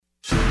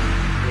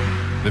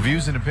The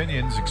views and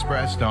opinions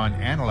expressed on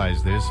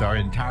Analyze This are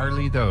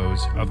entirely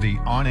those of the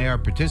on-air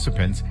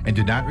participants and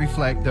do not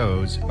reflect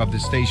those of the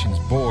station's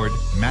board,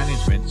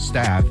 management,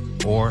 staff,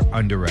 or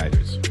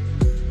underwriters.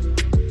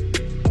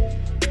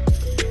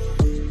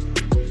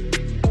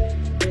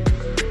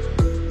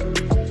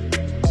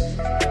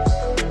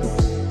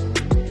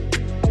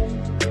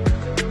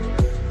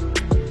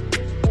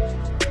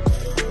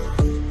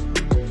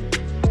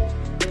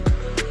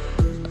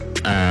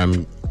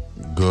 And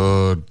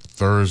good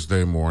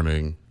Thursday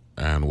morning,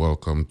 and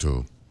welcome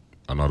to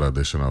another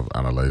edition of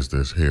Analyze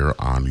This here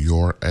on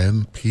your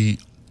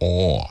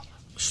NPR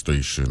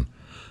station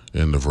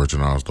in the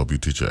Virgin Islands,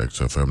 WTCH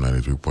XFM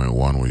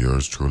 93.1, with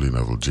yours truly,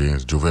 Neville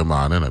James. Juve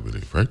Manin, I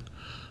believe, right?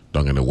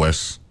 Down in the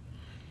West.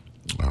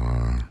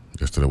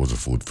 Yesterday was a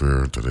food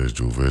fair. Today's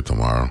Juve.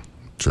 Tomorrow,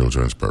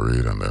 Children's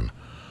Parade, and then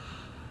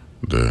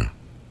the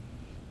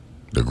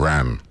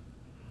Grand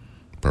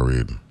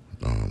Parade.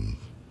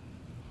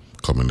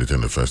 Community in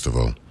the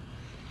festival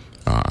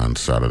on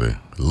Saturday,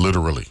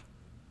 literally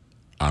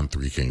on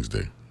Three Kings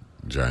Day,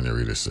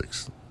 January the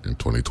 6th in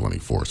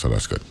 2024. So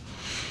that's good.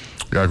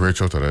 Yeah, great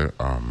show today.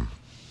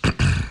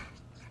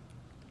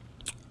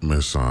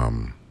 Miss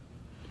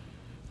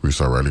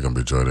Resa O'Reilly going to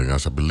be joining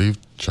us. I believe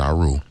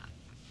Charu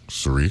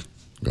Suri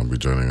going to be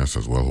joining us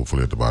as well,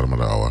 hopefully at the bottom of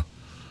the hour.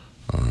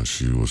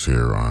 She was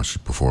here. She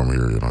performed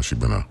here. You know, she's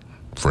been a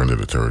friend of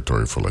the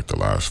territory for like the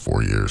last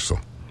 4 years. So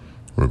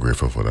we're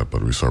grateful for that.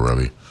 But Resa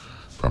O'Reilly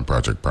from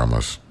Project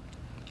Promise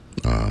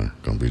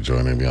gonna be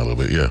joining me a little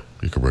bit. Yeah,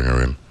 you can bring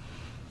her in.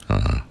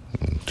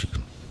 She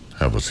can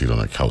have a seat on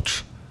the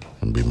couch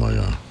and be my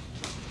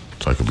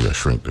so I could be a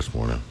shrink this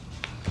morning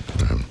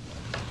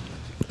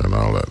and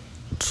all that.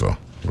 So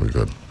we're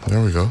good.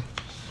 There we go.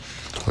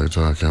 That's what you're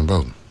talking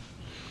about.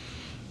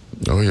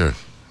 Oh yeah,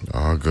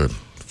 all good.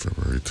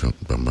 February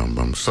 10th. Bum bum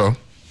bum. So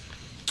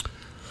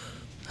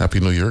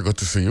Happy New Year. Good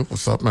to see you.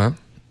 What's up, man?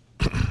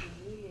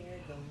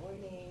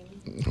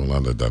 Hold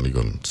on, Danny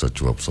gonna set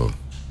you up so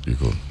you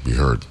can be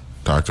heard.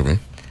 Talk to me.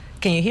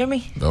 Can you hear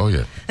me? Oh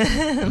yeah.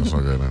 That's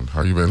all good. Man.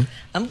 How you been?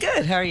 I'm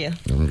good. How are you?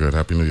 I'm good.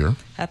 Happy New Year.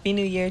 Happy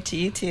New Year to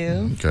you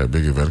too. Okay,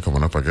 big event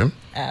coming up again.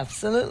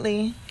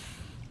 Absolutely.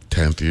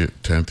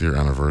 10th year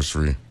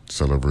anniversary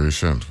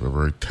celebration,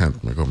 February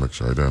 10th. Make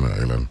sure I down the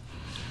island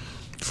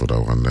for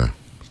that one there.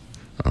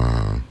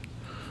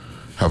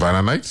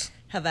 Havana Nights.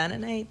 Havana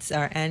Nights,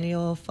 our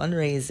annual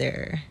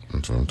fundraiser.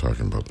 That's what I'm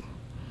talking about.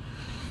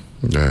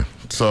 Yeah.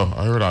 So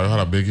I heard I had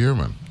a big year,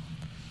 man.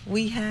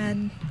 We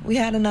had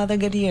another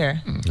good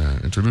year. Yeah.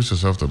 Introduce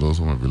yourself to those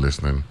who might be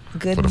listening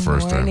for the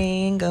first time.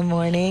 Good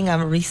morning.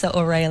 I'm Resa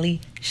O'Reilly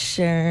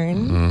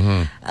Sherne.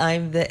 Mm-hmm.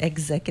 I'm the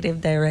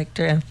executive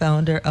director and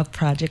founder of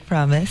Project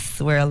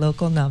Promise. We're a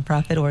local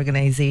nonprofit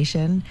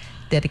organization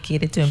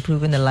dedicated to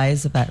improving the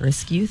lives of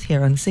at-risk youth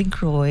here on St.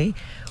 Croix.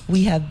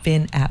 We have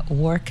been at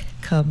work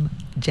come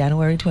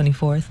January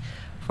 24th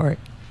for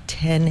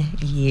 10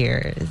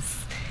 years.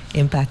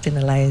 Impacting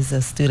the lives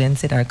of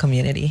students in our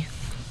community.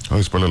 How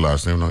you spell the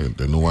last name? No,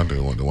 the new one, the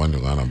one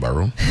you're on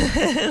Barrow?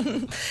 Shern.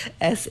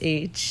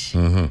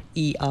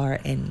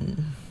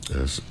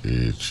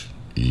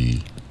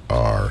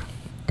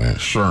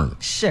 Shern.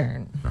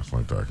 Shern. That's what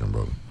I'm talking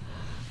about.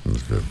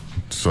 That's good.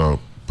 So,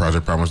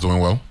 Project Promise doing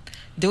well?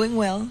 Doing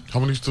well. How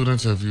many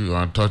students have you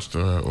touched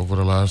over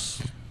the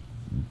last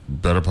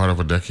better part of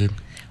a decade?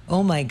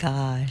 Oh my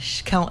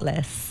gosh,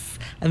 countless.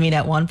 I mean,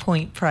 at one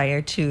point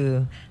prior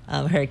to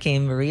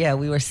Hurricane Maria,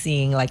 we were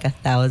seeing like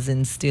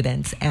 1,000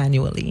 students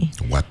annually.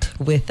 What?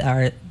 With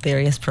our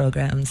various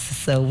programs.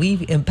 So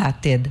we've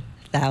impacted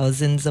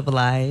thousands of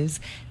lives,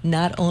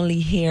 not only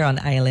here on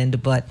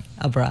island, but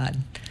abroad.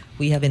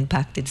 We have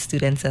impacted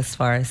students as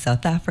far as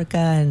South Africa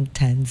and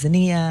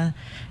Tanzania.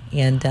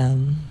 And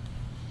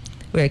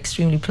we're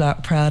extremely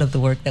proud of the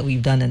work that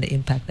we've done and the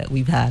impact that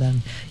we've had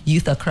on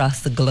youth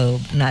across the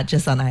globe, not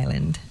just on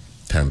island.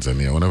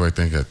 Tanzania. Whenever I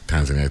think of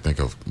Tanzania, I think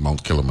of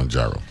Mount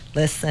Kilimanjaro.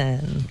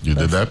 Listen. You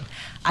did that?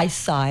 I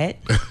saw it.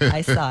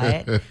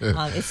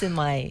 It's in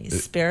my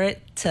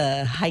spirit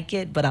to hike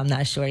it, but I'm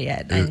not sure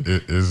yet.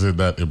 Is it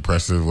that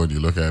impressive when you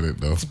look at it,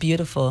 though? It's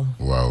beautiful.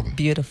 Wow.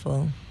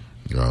 Beautiful.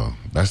 Oh,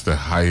 that's the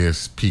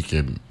highest peak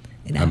in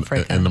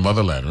Africa. In the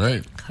motherland,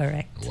 right?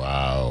 Correct.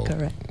 Wow.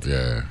 Correct.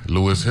 Yeah.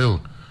 Lewis Hill,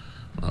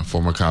 a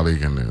former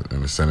colleague in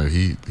the Senate,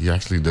 he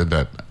actually did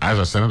that as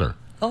a senator.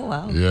 Oh,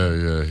 wow.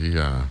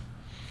 Yeah.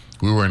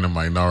 We were in the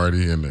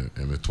minority in the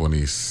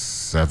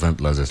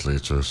 27th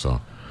legislature,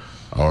 so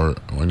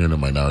when you're in the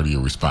minority,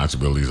 your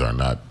responsibilities are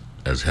not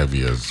as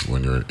heavy as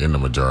when you're in the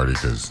majority,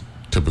 because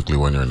typically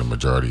when you're in the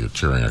majority, you're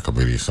chairing a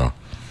committee. So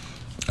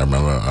I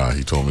remember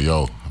he told me,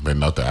 "Yo, I've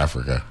been out to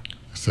Africa."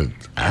 I said,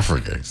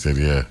 "Africa?" He said,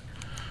 "Yeah,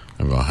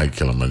 I'm going to hike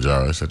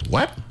Kilimanjaro." I said,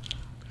 "What?"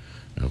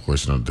 And of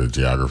course, you know, the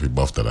geography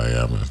buff that I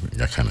am, I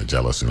got kind of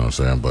jealous, you know what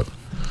I'm saying? But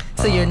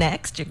so you're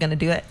next? You're going to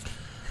do it?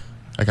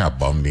 I got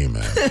bum knee,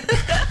 man.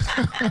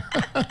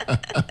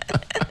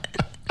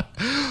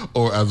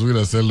 Or as we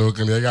say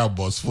locally, I got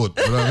bus foot.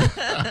 You know what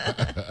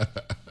I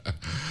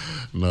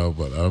mean? No,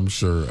 but I'm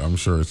sure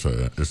it's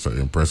an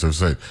impressive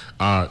sight.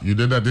 You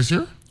did that this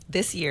year?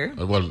 this year.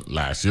 Well,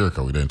 last year,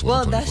 because we did in 2024.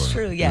 Well, that's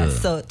true,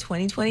 yes. So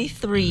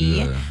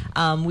 2023,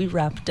 we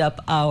wrapped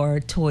up our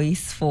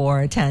Toys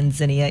for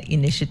Tanzania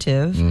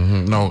initiative.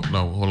 No,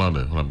 hold on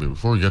there.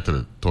 Before we get to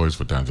the Toys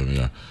for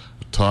Tanzania,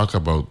 talk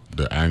about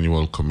the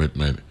annual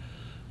commitment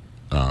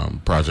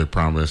Project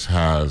Promise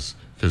has,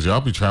 because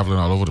y'all be traveling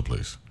all over the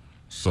place.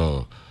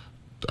 So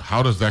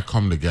how does that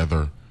come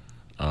together?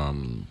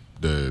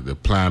 The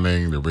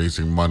planning, the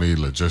raising money,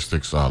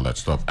 logistics, all that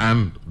stuff,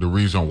 and the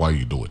reason why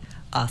you do it.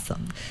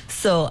 Awesome.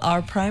 So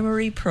our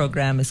primary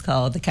program is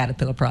called the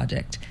Caterpillar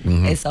Project.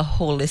 It's a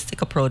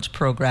holistic approach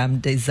program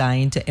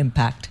designed to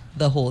impact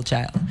the whole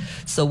child.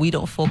 So we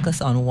don't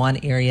focus on one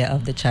area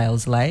of the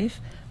child's life,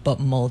 but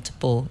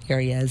multiple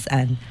areas.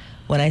 And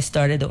when I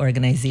started the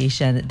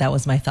organization, that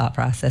was my thought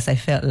process. I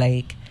felt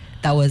like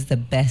that was the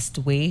best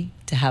way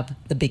to have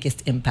the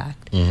biggest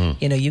impact.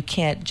 You know, you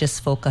can't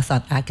just focus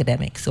on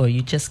academics, or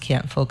you just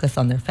can't focus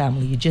on their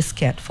family. You just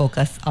can't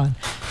focus on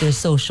their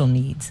social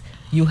needs.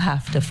 You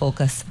have to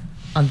focus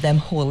on them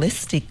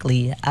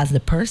holistically as the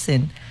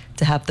person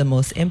to have the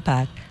most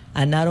impact.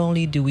 And not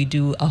only do we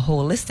do a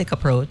holistic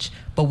approach,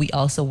 but we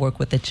also work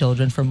with the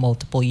children for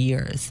multiple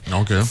years.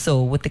 Okay.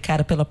 So with the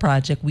Caterpillar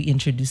Project, we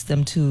introduced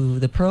them to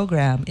the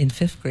program in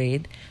 5th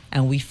grade,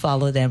 and we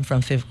follow them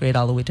from 5th grade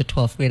all the way to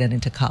 12th grade and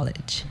into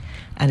college.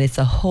 And it's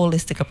a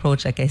holistic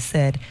approach, like I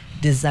said,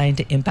 designed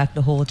to impact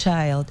the whole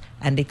child.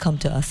 And they come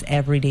to us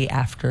every day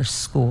after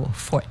school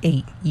for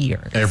 8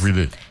 years. Every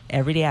day?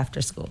 Every day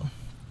after school.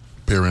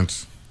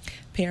 Parents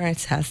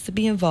has to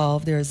be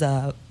involved. There's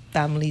a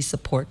family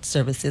support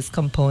services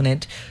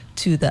component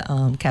to the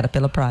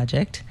Caterpillar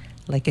Project.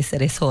 Like I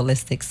said, it's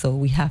holistic, so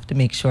we have to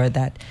make sure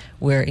that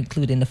we're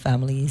including the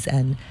families.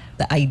 And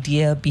the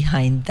idea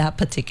behind that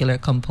particular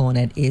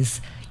component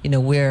is, you know,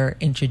 we're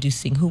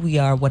introducing who we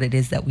are, what it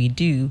is that we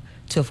do,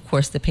 to, of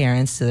course, the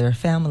parents, to their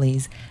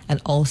families,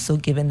 and also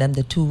giving them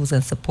the tools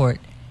and support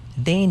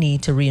they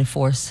need to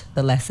reinforce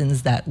the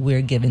lessons that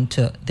we're giving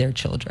to their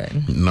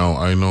children. No,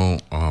 I know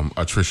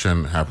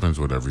attrition happens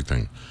with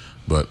everything,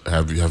 but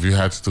have you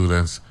had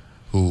students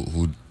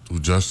who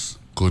just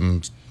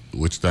couldn't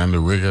withstand the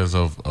rigors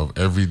of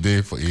every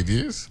day for 8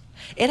 years?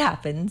 It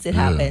happens. It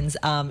happens.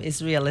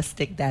 It's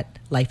realistic that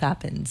life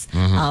happens.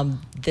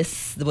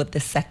 This with the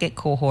second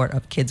cohort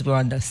of kids, we're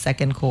on the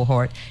second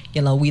cohort.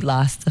 You know, we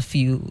lost a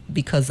few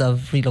because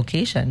of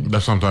relocation.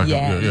 That's what I'm talking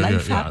about.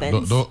 Life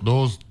happens.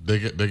 Those they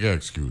get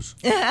excused.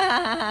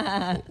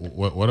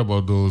 What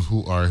about those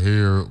who are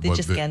here? They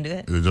just can't do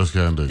it. They just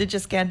can't do it. They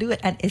just can't do it,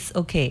 and it's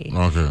okay.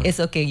 Okay. It's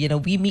okay. You know,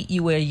 we meet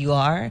you where you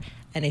are.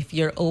 And if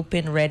you're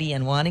open, ready,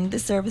 and wanting the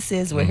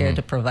services, we're here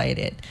to provide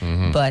it.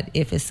 But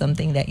if it's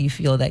something that you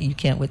feel that you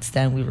can't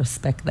withstand, we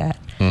respect that.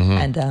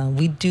 And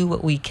we do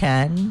what we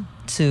can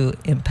to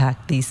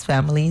impact these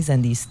families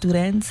and these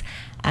students.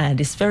 And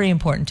it's very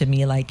important to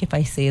me, like if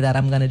I say that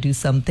I'm going to do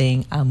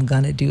something, I'm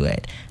going to do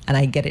it. And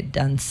I get it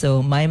done.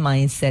 So my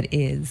mindset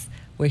is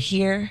we're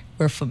here,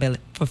 we're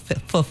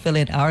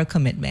fulfilling our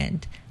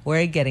commitment,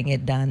 we're getting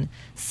it done.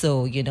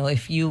 So, you know,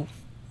 if you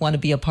want to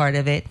be a part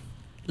of it,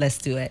 let's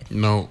do it.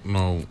 No.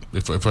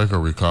 If I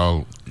can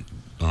recall,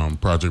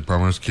 Project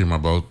Promise came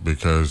about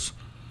because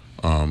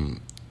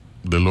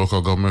the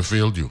local government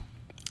failed you.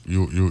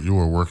 You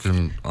were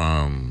working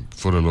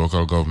for the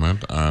local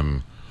government,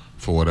 and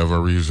for whatever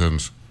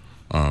reasons,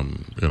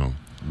 you know,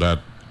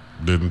 that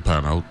didn't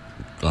pan out.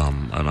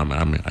 And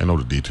I mean, I know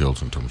the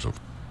details in terms of,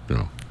 you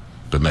know,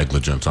 the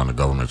negligence on the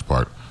government's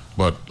part.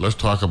 But let's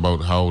talk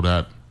about how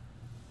that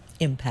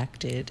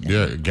impacted.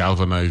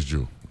 Galvanized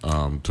you.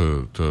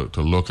 To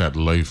look at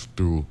life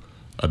through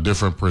a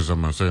different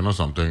prism and say, you know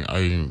something, I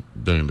ain't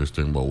doing this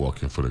thing about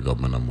working for the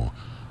government anymore.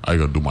 I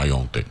gotta do my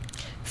own thing.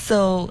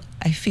 So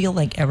I feel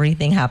like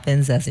everything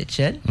happens as it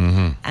should.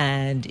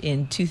 And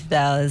in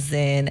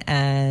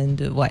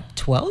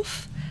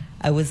 2012,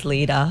 I was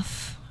laid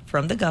off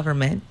from the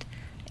government,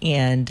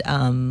 and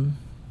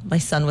my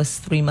son was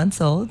 3 months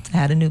old. I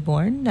had a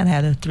newborn, and I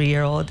had a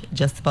 3-year-old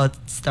just about to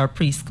start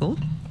preschool.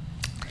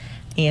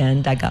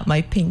 And I got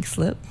my pink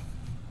slip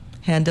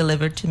hand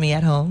delivered to me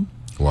at home.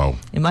 Wow.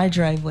 In my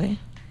driveway.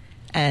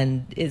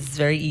 And it's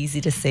very easy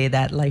to say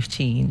that life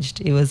changed.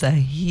 It was a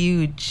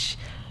huge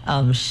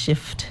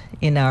shift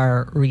in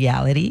our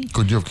reality.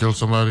 Could you have killed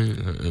somebody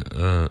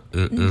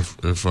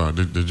if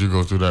did you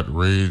go through that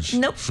rage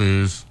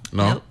phase?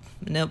 No?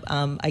 Nope.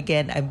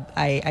 Again,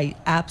 I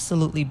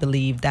absolutely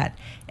believe that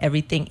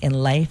everything in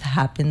life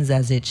happens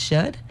as it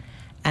should,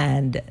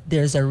 and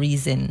there's a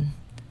reason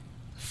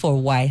for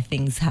why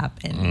things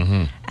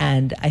happen.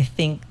 And I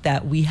think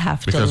that we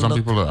have because to look...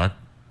 Because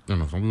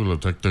some people will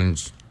take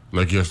things,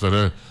 like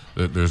yesterday,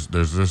 there's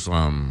this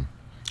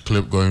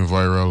clip going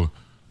viral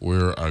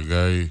where a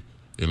guy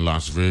in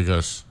Las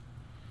Vegas,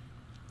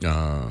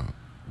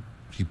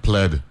 he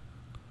pled,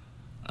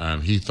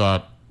 and he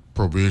thought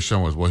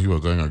probation was what he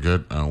was going to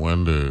get, and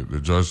when the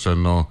judge said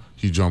no,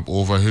 he jumped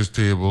over his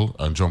table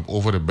and jumped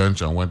over the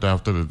bench and went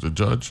after the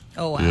judge.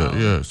 Oh, wow.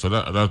 Yeah. So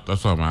that's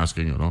what I'm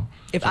asking, you know.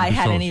 If I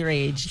had any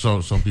rage.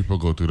 So some people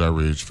go through that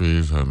rage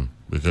phase, and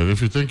because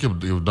if you think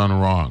you've done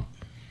wrong,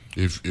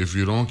 if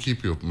you don't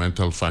keep your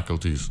mental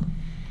faculties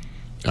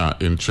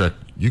in check,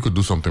 you could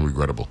do something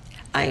regrettable.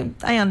 I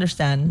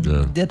understand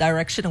the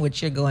direction in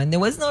which you're going. There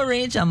was no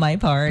rage on my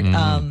part.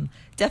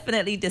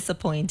 Definitely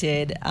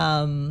disappointed.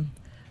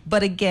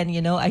 But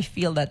again, I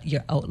feel that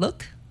your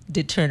outlook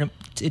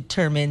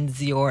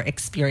determines your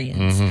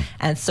experience.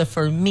 And so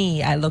for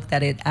me, I looked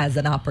at it as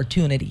an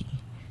opportunity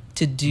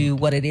to do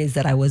what it is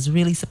that I was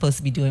really supposed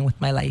to be doing with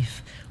my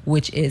life,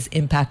 which is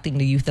impacting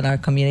the youth in our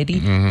community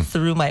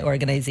through my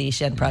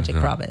organization, Project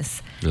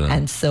Promise.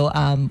 And so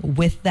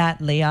with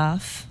that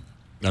layoff...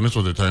 And this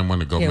was the time when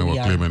the government was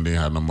claiming they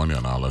had no money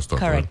and all that stuff.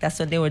 Correct. Right? That's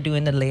when they were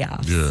doing the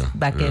layoffs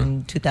back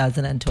in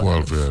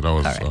 2012. 12, that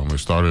was... it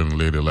started in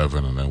late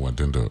 11 and then went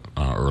into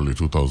early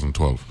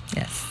 2012.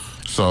 Yes.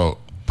 So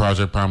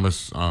Project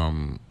Promise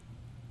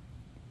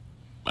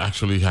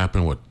actually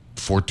happened,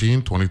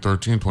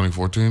 2013,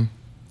 2014?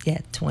 Yeah,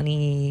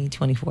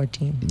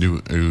 2014.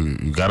 You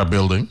got a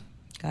building.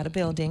 Got a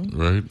building.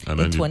 Right. And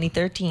in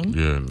 2013.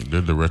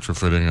 Did the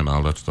retrofitting and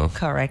all that stuff.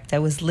 Correct. I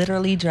was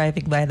literally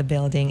driving by the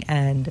building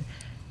and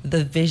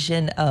the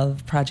vision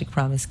of Project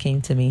Promise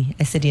came to me.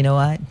 I said, you know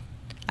what?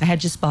 I had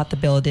just bought the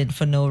building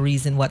for no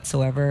reason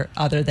whatsoever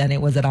other than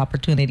it was an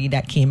opportunity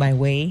that came my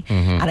way.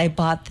 And I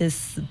bought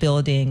this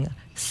building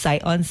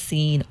sight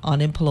unseen,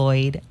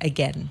 unemployed,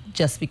 again,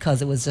 just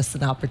because it was just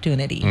an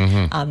opportunity.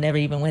 Never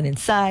even went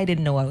inside,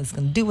 didn't know what I was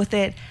going to do with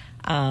it.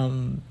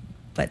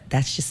 But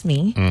that's just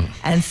me.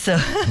 And so,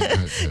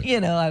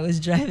 I was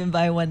driving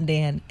by one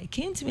day and it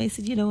came to me. I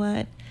said, you know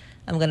what?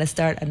 I'm going to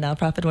start a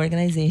nonprofit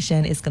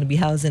organization. It's going to be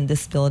housed in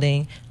this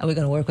building, and we're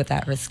going to work with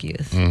at-risk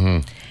youth.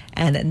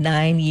 And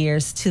 9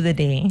 years to the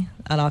day,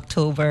 on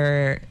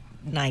October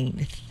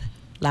 9th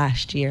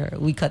last year,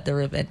 we cut the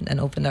ribbon and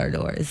opened our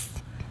doors.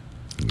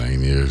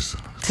 9 years.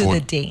 To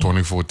the day.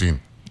 2014.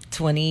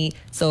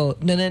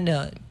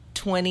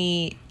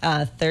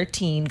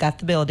 2013, got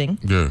the building.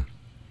 Yeah.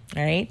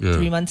 Right? Yeah.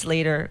 3 months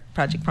later,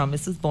 Project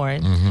Promise was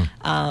born.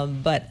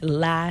 But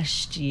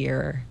last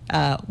year,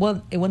 it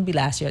wouldn't be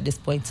last year at this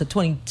point. So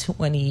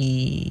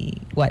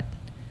 2020, what?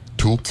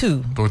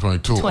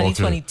 2022.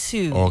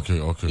 2022. Okay.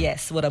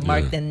 Yes, would have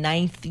marked the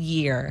 9th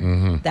year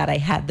that I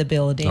had the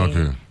building.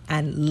 Okay.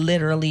 And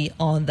literally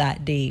on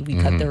that day, we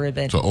cut the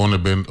ribbon. So own the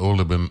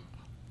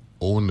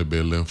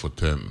building for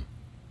 10.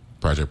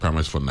 Project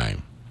Promise for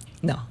 9.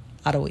 No,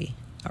 out of way,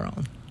 our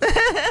own.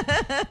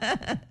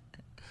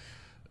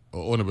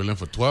 Own the building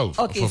for 12.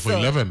 Okay, for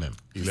 11 then.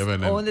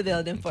 11 own the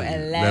building for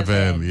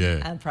 11.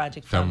 Yeah. And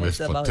Project Promise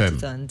for about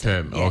 10.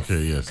 10. Yes.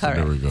 Okay, yes. Correct.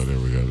 There we go.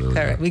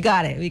 Correct. We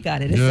got it.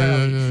 It's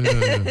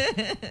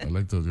yeah. I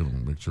like to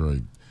make sure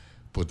I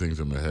put things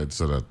in my head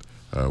so that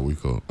we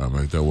could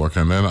make that work.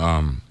 And then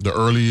the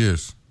early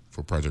years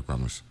for Project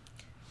Promise.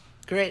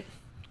 Grit,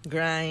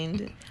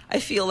 grind. I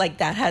feel like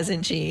that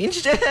hasn't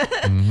changed,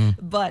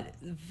 but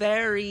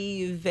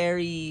very,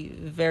 very,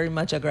 very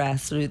much a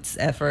grassroots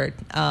effort.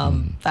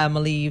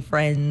 Family,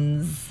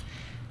 friends,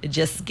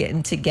 just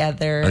getting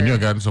together. And you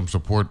gotten some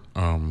support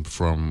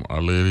from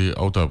a lady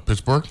out of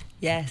Pittsburgh?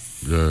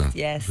 Yes. Yeah.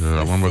 Yes. Yeah,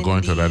 I remember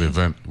going to that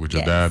event with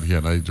your dad. He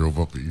and I drove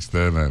up the East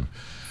End and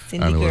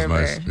it was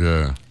nice.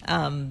 Yeah.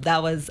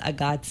 That was a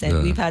godsend.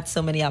 Yeah. We've had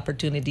so many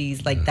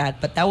opportunities like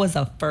that, but that was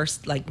our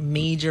first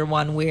major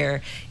one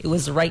where it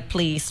was right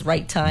place,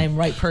 right time,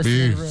 right person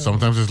in the room.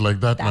 Sometimes it's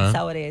like that, That's man.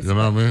 how it is. You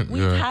know what I mean?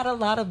 We've had a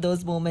lot of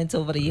those moments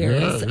over the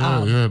years.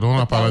 Yeah. Don't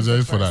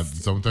apologize for that.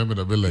 Sometimes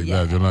it'll be like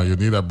that. You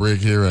need a break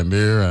here and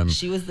there. And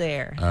she was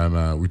there.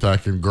 And we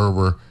talking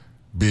Gerber.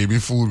 Baby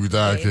food, we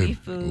talking.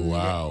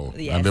 Wow.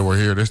 Yes. And they were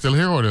here. They're still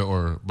here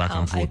or back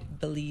and forth? I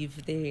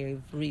believe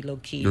they've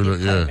relocated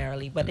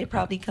primarily, but they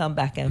probably come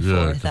back and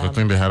forth. I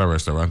think they had a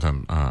restaurant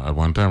at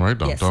one time, right?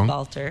 Downtown?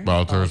 Yes,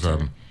 Balter's.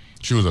 And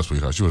she was a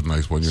sweetheart. She was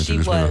nice when you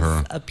introduced me to her. She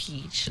was a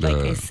peach, like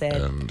I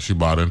said. And she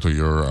bought into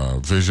your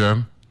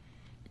vision.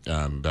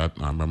 And I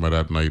remember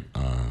that night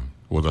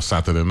was a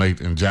Saturday night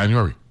in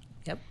January.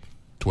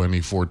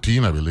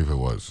 2014, I believe it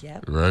was.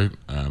 Yep. Right?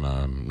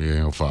 And me and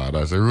your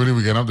father, I said, Rudy,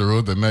 we get up the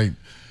road tonight.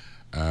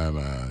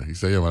 And he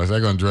said, yeah, man, I said,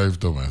 I'm going to drive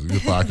to, man.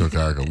 You park your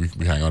car, because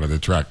we hang out at the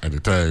track at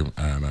the time.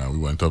 And we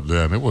went up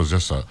there, and it was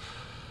just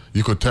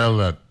you could tell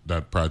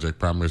that Project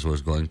Promise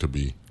was going to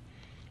be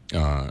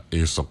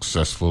a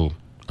successful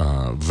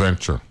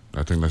venture.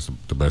 I think that's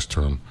the best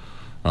term.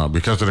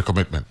 Because of the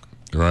commitment,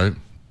 right?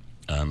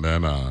 And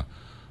then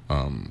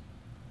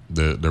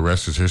the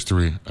rest is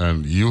history.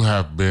 And you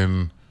have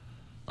been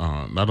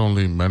not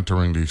only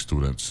mentoring these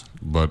students,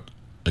 but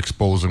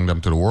exposing them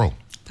to the world.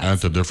 Absolutely.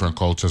 And to different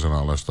cultures and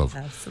all that stuff.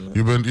 Absolutely.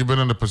 You've been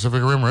in the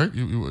Pacific Rim, right?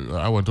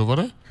 I went over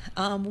there.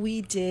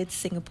 We did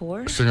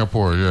Singapore.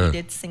 Yeah. We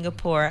did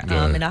Singapore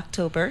in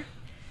October.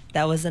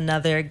 That was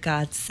another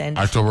godsend.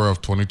 October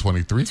of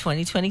 2023.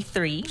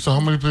 2023. So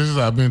how many places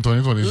have been in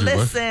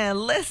 2023?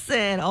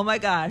 Listen. Oh my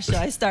gosh! So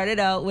I started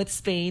out with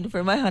Spain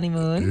for my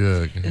honeymoon.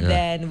 Yeah.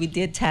 Then we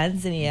did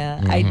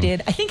Tanzania. I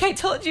think I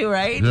told you,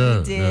 right? Yeah.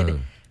 We did.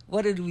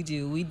 What did we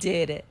do? We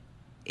did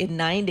in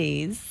 9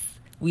 days.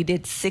 We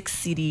did 6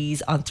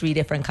 cities on 3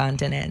 different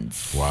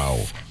continents. Wow.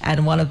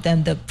 And one of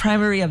them, the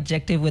primary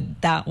objective with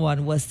that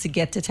one was to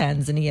get to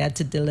Tanzania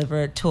to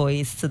deliver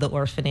toys to the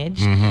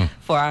orphanage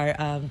for our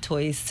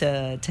Toys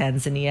to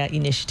Tanzania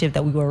initiative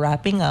that we were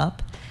wrapping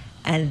up.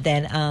 And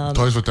then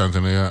Toys for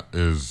Tanzania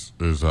is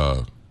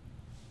a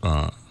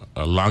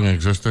long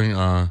existing.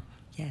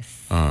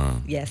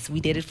 Yes, we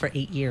did it for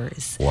 8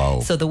 years. Wow.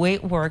 So the way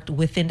it worked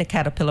within the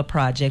Caterpillar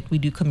project, we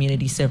do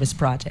community service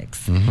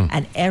projects.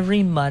 And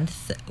every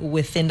month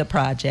within the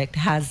project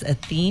has a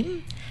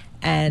theme.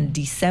 And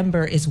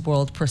December is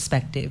World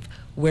Perspective,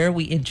 where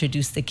we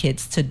introduce the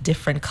kids to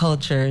different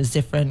cultures,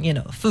 different,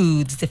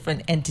 foods,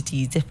 different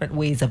entities, different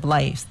ways of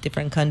life,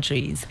 different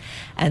countries.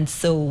 And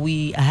so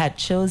we had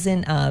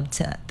chosen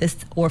this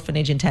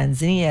orphanage in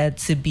Tanzania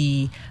to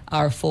be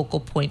our focal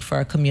point for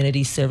our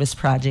community service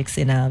projects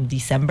in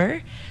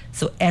December.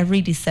 So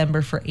every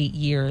December for 8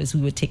 years,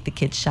 we would take the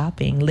kids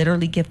shopping,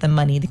 literally give them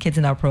money, the kids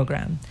in our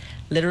program,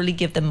 literally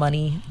give them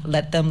money,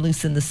 let them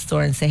loose in the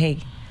store and say, hey,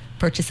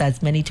 purchase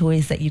as many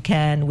toys that you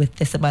can with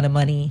this amount of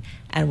money,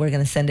 and we're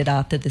going to send it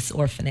off to this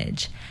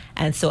orphanage.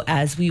 And so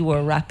as we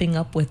were wrapping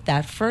up with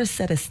that first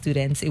set of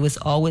students, it was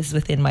always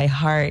within my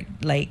heart,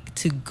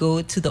 to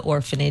go to the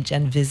orphanage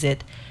and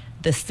visit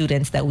the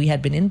students that we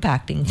had been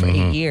impacting for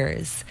 8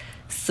 years.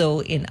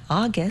 So in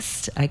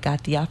August, I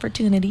got the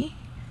opportunity,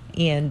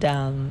 and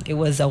it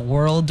was a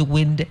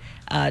whirlwind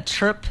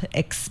trip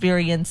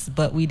experience,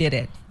 but we did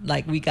it.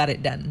 We got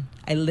it done.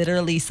 I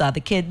literally saw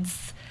the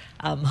kids,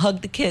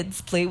 hugged the kids,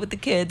 played with the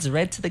kids,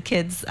 read to the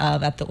kids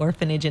at the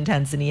orphanage in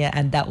Tanzania,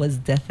 and that was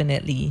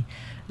definitely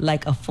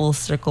a full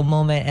circle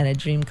moment and a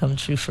dream come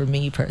true for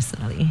me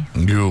personally.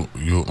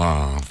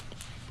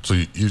 So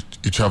you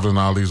traveling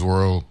all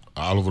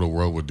over the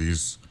world with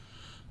these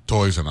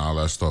toys and all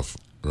that stuff,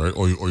 right?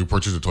 Or you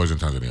purchased the toys in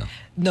Tanzania?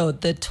 No,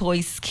 the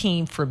toys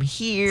came from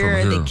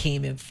here. They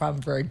came in from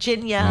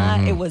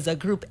Virginia. It was a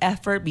group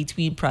effort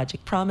between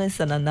Project Promise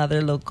and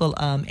another local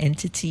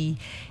entity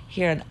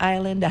here on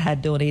island that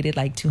had donated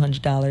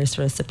 $200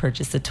 for us to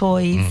purchase the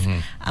toys.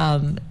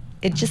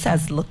 It just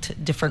has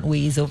looked different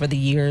ways over the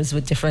years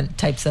with different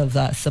types of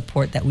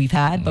support that we've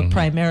had, but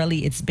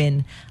primarily it's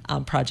been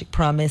Project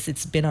Promise.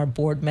 It's been our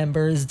board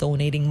members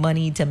donating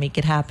money to make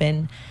it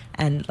happen.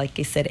 And like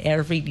I said,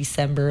 every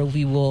December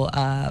we will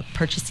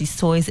purchase these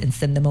toys and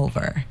send them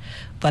over.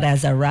 But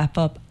as a wrap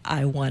up,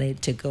 I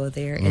wanted to go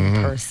there in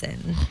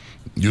person.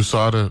 You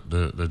saw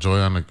the joy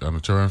on the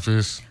children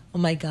face? Oh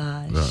my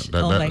gosh.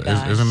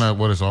 Isn't that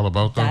what it's all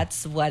about, though?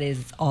 That's what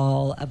it's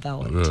all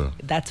about. Yeah.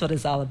 That's what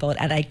it's all about.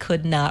 And I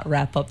could not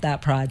wrap up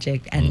that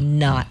project and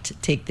not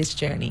take this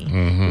journey.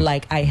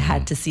 I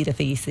had to see the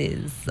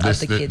faces of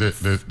the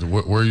kids.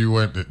 Where you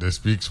went, they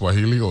speak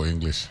Swahili or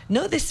English?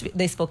 No, they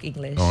spoke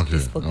English. Okay. They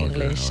spoke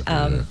English.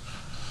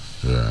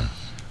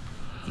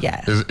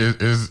 Yeah.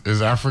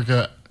 Is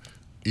Africa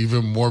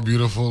even more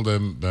beautiful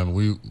than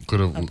we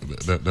could have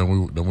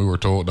than we were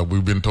told, that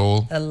we've been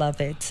told? I love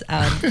it.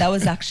 That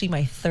was actually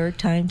my 3rd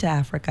time to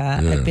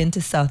Africa. Yeah. I've been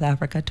to South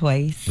Africa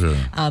twice.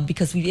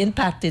 Because we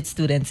impacted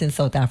students in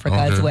South Africa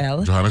as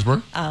well.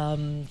 Johannesburg?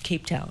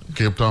 Cape Town.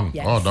 Cape Town.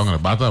 Yes. Oh, down in the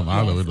bottom.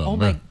 Yes. Oh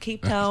my,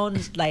 Cape Town,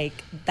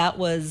 that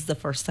was the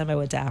first time I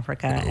went to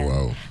Africa. And,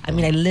 wow. I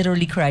mean, I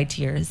literally cried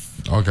tears.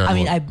 Okay.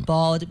 I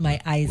bawled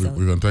my eyes out.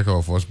 We're going to take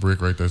our first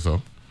break right there,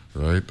 so.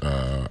 Right,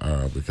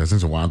 because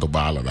since we want to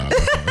ball it out,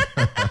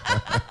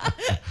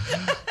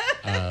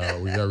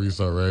 we got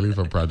Resa O'Reilly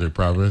from Project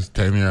Promise,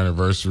 10-year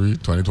anniversary,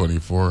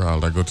 2024, all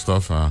that good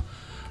stuff.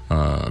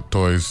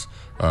 Toys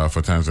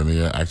for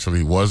Tanzania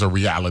actually was a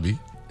reality,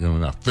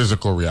 a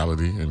physical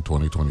reality in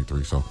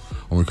 2023. So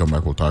when we come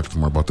back, we'll talk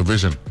more about the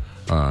vision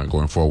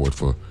going forward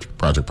for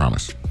Project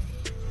Promise.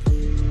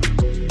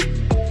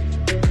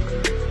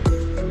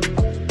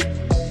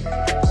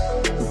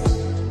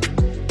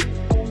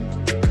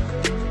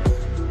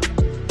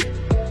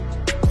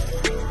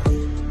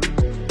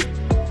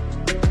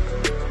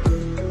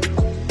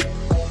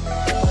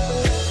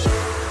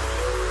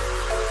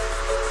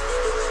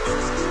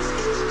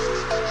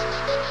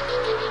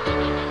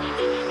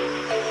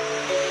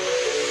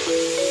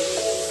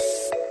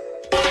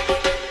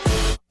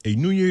 A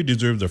new year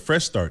deserves a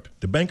fresh start.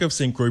 The Bank of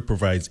St. Croix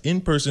provides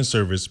in-person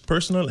service,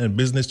 personal and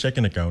business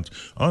checking accounts,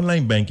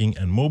 online banking,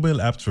 and mobile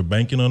apps for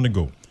banking on the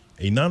go,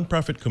 a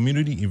nonprofit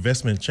community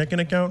investment checking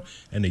account,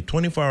 and a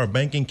 24-hour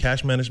banking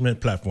cash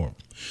management platform.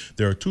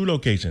 There are 2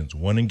 locations,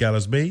 one in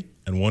Gallows Bay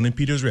and one in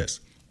Peters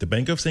Rest. The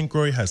Bank of St.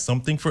 Croix has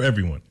something for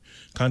everyone.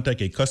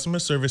 Contact a customer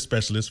service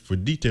specialist for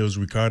details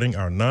regarding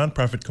our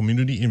nonprofit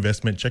community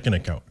investment checking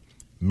account.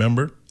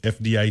 Member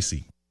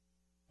FDIC.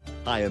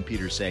 Hi, I'm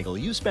Peter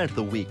Sagal. You spent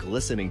the week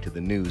listening to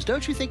the news.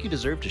 Don't you think you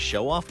deserve to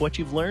show off what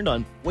you've learned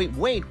on Wait,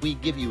 we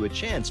give you a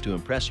chance to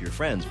impress your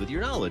friends with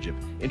your knowledge of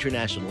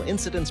international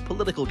incidents,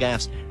 political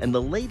gaffes, and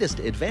the latest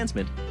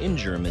advancement in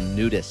German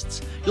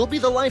nudists. You'll be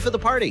the life of the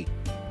party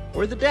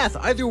or the death.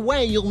 Either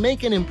way, you'll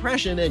make an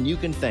impression, and you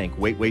can thank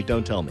Wait,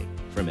 Don't Tell Me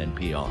from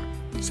NPR.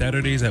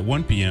 Saturdays at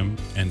 1 p.m.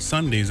 and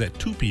Sundays at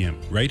 2 p.m.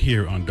 right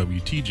here on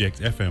WTJX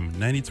FM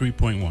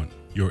 93.1,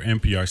 your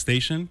NPR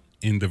station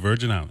in the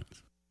Virgin Islands.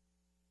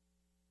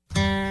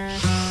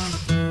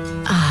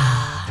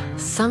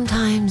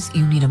 Sometimes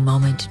you need a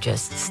moment to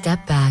just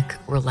step back,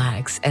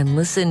 relax, and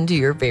listen to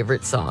your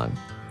favorite song.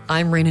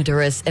 I'm Raina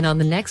Duras, and on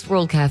the next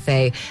World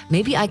Cafe,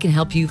 maybe I can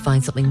help you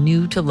find something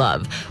new to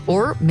love,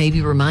 or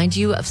maybe remind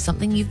you of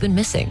something you've been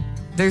missing.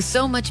 There's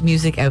so much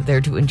music out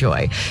there to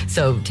enjoy,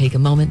 so take a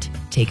moment,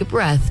 take a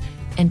breath,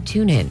 and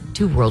tune in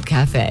to World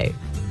Cafe.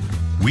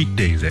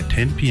 Weekdays at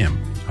 10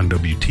 p.m. on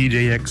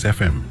WTJX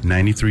FM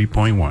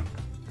 93.1.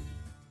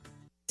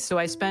 So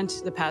I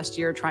spent the past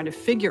year trying to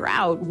figure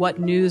out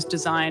what news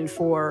designed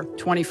for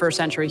 21st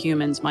century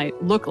humans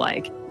might look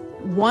like.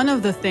 One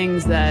of the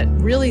things that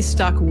really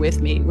stuck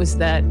with me was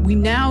that we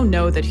now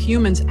know that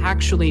humans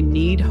actually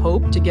need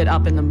hope to get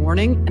up in the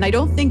morning. And I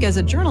don't think as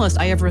a journalist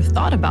I ever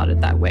thought about it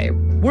that way.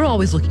 We're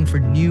always looking for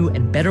new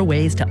and better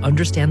ways to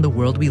understand the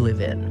world we live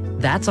in.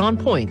 That's On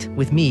Point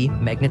with me,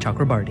 Meghna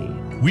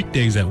Chakrabarti.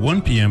 Weekdays at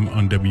 1 p.m.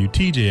 on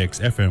WTJX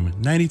FM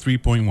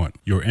 93.1,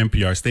 your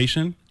NPR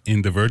station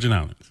in the Virgin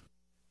Islands.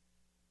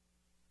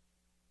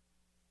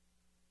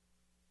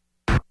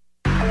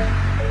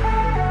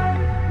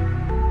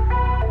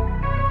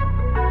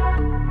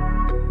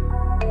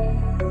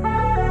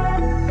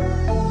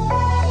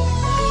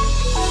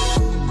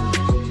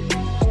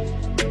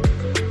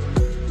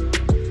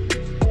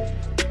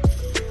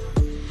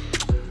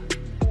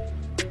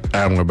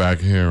 And we're back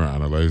here,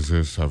 Analyze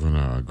This, having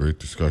a great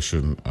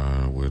discussion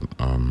with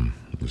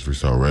Ms.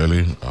 Resa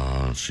O'Reilly.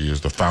 She is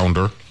the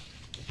founder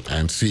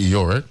and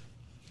CEO, right?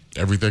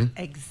 Everything?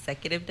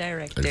 Executive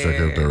director.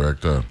 Executive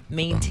director.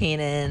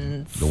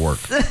 Maintenance. The work.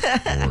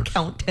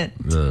 Accountant.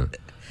 Yeah.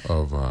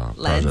 Of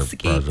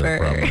Landscaper.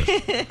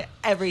 Project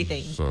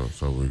Everything.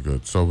 So we're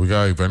good. So we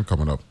got an event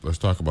coming up. Let's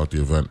talk about the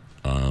event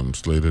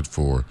slated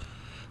for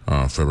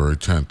February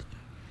 10th,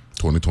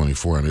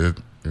 2024. And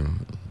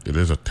it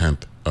is a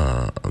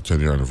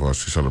 10-year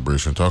anniversary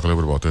celebration. Talk a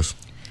little bit about this.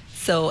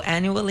 So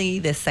annually,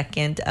 the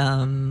second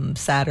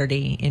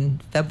Saturday in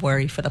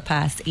February for the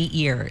past 8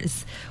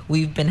 years,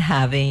 we've been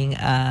having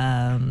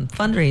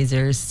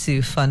fundraisers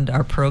to fund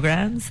our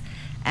programs.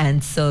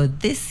 And so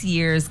this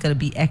year is going to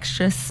be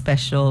extra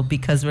special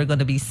because we're going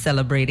to be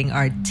celebrating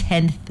our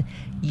 10th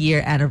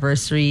year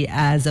anniversary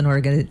as an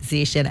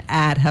organization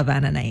at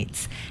Havana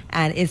Nights.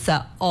 And it's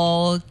an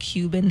all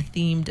Cuban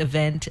themed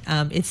event.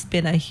 It's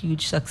been a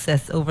huge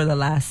success over the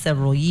last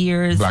several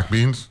years. Black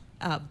beans?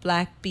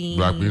 Black beans.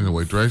 Black beans and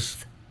white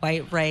rice?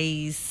 White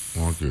rice.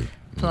 Okay.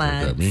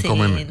 Plantain. Me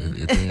come in,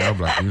 if you have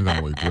black beans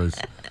and white rice.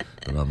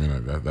 You know what I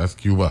mean? That's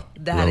Cuba.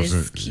 That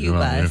is Cuba. You know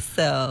I mean?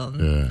 So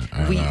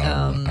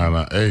yeah,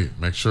 and hey,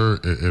 make sure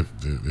if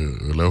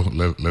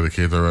let the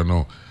caterer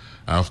know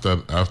after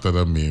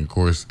the main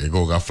course it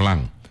go got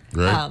flan,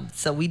 right?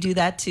 So we do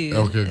that too.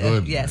 Okay,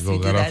 good. Yes, we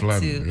do that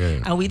too.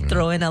 Yeah, and we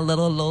throw in a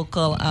little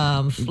local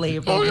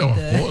flavor. Oh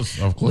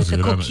yeah, of course.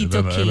 With the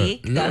coquito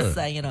cake. That's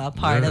a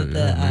part of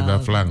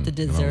the dessert.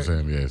 You know what I'm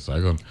saying? Yes,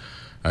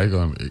 I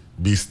gonna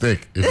be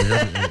steak. If you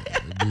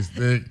got be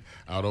steak.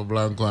 Arroz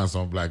blanco and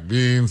some black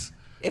beans.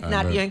 If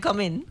not, you ain't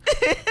coming.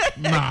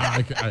 Nah,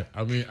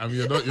 I mean,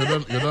 you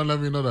don't let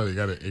me know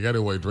that you got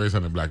the white rice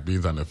and the black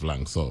beans and the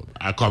flank. So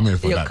I come in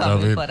for You're that.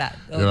 Coming you know for that.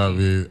 Okay. You know what I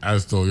mean?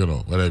 As to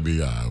whether it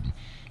be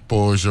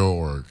pollo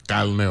or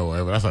carne or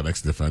whatever, that's a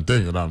next different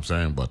thing. You know what I'm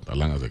saying? But as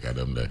long as I got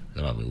them there,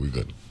 you know what I mean? We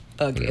good.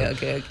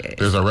 Okay.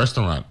 There's a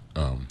restaurant.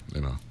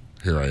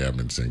 Here I am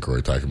in St.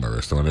 Croix talking about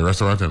restaurant. The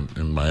restaurant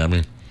in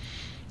Miami.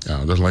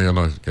 Just like you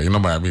know,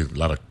 Miami, a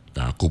lot of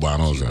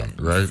Cubanos,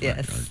 right?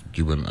 Yes.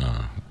 Cuban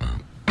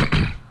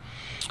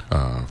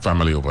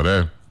family over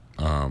there.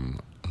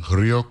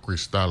 Rio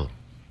Cristal.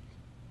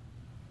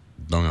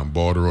 Down on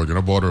Border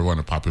Road. Border one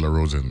of the popular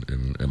roads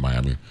in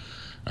Miami.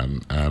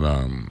 And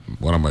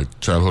one of my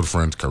childhood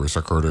friends,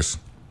 Carissa Curtis,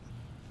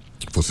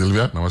 for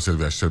Sylvia. Now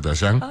Sylvia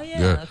Shang. Oh,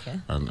 yeah. Okay.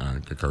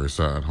 And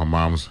Carissa and her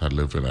moms had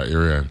lived in that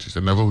area. And she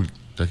said, never we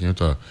taking you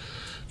to a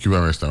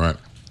Cuban restaurant.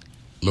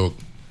 Look,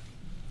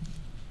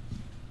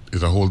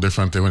 it's a whole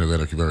different thing when you go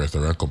to a Cuban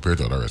restaurant compared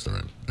to other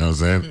restaurant. You know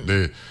what I'm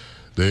saying?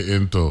 They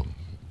into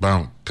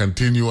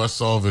continuous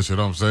service, you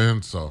know what I'm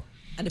saying? So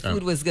and the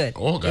food was good.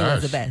 Oh, gosh. It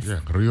was the best. Yeah,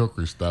 Rio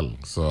Cristal.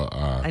 So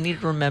I need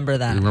to remember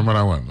that. You remember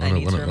that one? I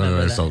need to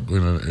remember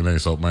that.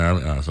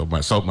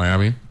 In South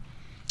Miami,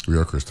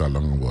 Rio Cristal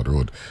along the Border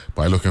Road.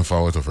 But I'm looking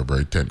forward to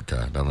February 10th,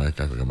 because I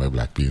can get my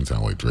black beans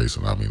and white rice,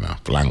 and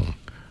flan,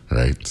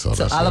 right? So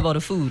that's all about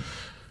the food.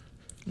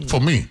 For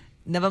me.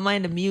 Never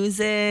mind the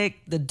music,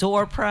 the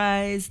door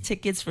prize,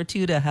 tickets for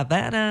two to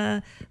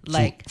Havana,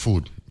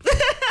 food.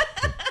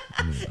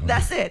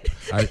 That's it.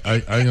 I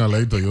ain't gonna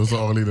lie to you, so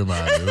only the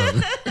man. You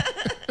know?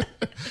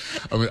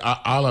 I mean,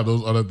 all of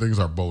those other things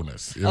are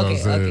bonus. You know what I'm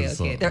saying? Okay.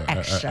 So, They're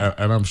extra.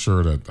 And I'm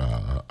sure that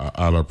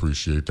I'll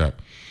appreciate that.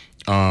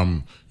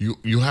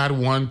 You had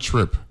one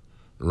trip,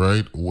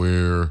 right,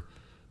 where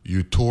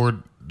you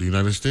toured the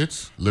United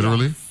States,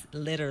 literally? Yes,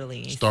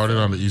 literally. Started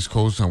on the East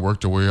Coast and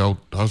worked your way out.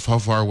 How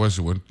far west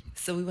you went?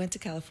 So we went to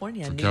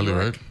California, To New Cali,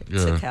 York, right?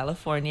 Yeah. to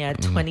California,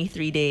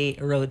 23-day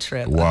road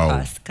trip Wow.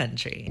 across the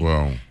country.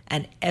 Wow.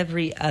 And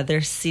every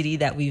other city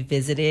that we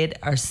visited,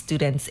 our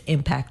students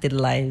impacted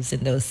lives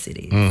in those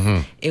cities.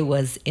 It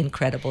was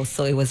incredible.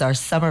 So it was our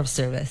summer of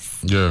service.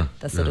 Yeah.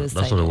 That's yeah, what it was.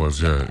 That's what it titled.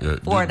 was. Yeah. Yeah.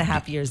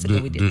 4.5 years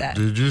ago we did that.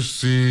 Did you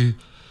see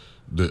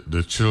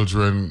the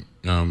children,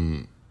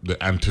 the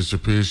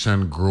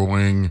anticipation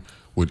growing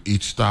with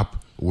each stop,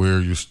 where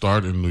you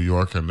start in New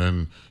York and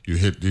then you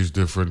hit these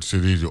different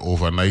cities, you're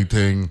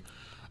overnighting,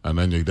 and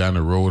then you're down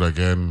the road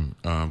again.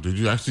 Did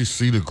you actually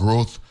see the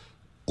growth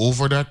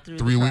over that Through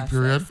the 3-week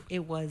period?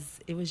 process.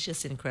 It was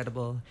just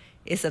incredible.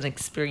 It's an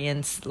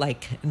experience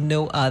like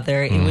no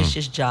other. It was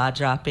just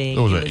jaw-dropping.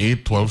 It was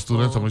 8, 12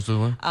 students? beautiful. How many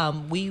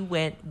students? We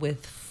went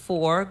with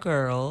 4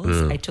 girls.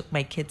 Yeah. I took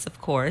my kids,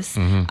 of course.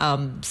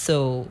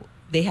 So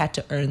they had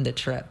to earn the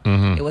trip.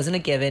 Mm-hmm. It wasn't a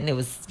given. It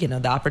was,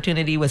 the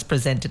opportunity was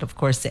presented, of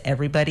course, to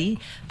everybody,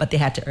 but they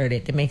had to earn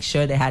it to make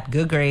sure they had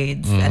good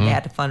grades Mm-hmm. and they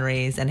had to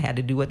fundraise and had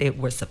to do what they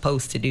were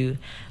supposed to do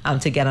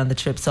to get on the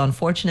trip. So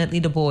unfortunately,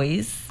 the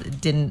boys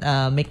didn't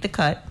make the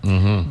cut,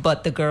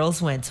 but the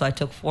girls went. So I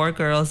took 4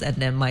 girls and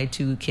then my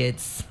 2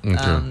 kids.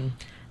 Okay.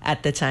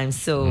 At the time.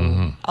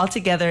 So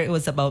altogether, it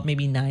was about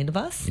maybe 9 of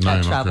us 9, that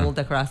okay. traveled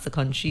across the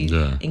country,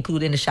 Yeah.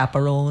 including the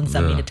chaperones,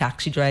 Yeah. the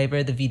taxi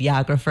driver, the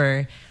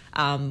videographer.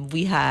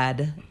 We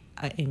had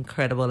an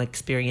incredible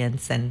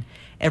experience, and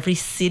every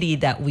city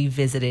that we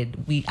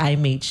visited, I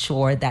made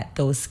sure that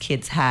those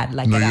kids had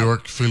like New an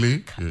York, Philly.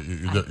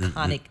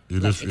 iconic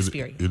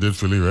experience. You did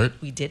Philly, right?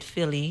 We did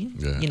Philly.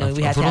 Yeah.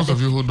 We had For to have those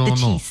of you who the don't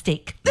know.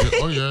 cheesesteak.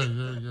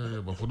 Yeah.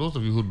 But for those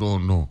of you who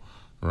don't know,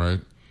 right?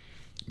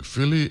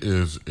 Philly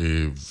is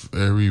a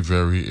very,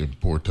 very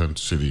important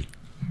city.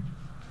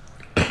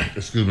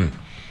 Excuse me.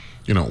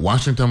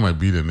 Washington might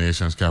be the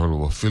nation's capital,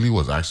 but Philly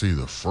was actually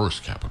the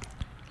first capital,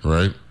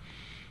 right?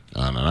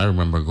 And I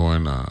remember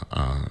going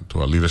to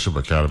a leadership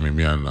academy,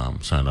 me and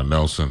Senator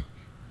Nelson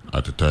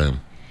at the time,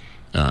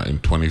 in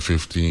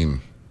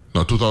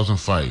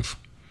 2005.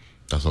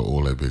 That's how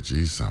old I be.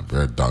 Jeez, I'm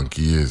very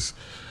donkey is.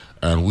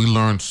 And we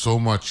learned so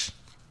much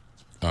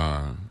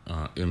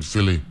in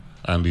Philly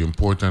and the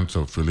importance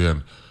of Philly.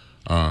 And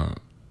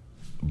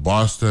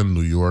Boston,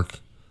 New York,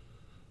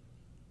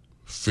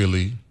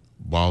 Philly,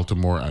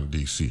 Baltimore, and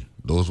D.C.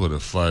 Those were the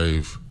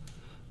 5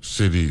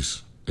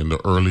 cities in the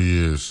early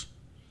years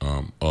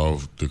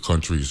of the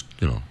country's,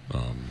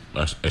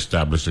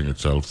 establishing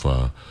itself.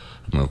 Of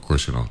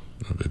course,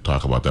 they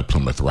talk about that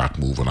Plymouth Rock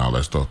move and all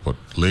that stuff. But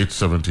late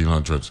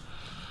 1700s,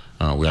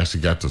 we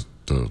actually got to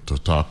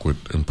talk with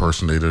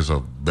impersonators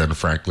of Ben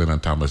Franklin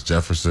and Thomas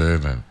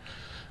Jefferson,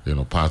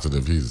 and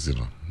positive he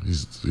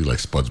like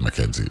Spuds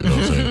McKenzie, you know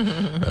what I'm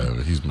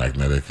saying? He's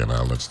magnetic and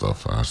all that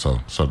stuff.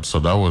 So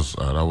that was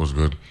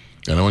good.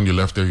 And then when you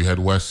left there, you head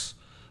west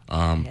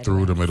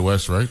through the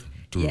Midwest, right?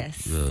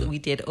 Yes, Yeah. we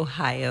did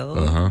Ohio.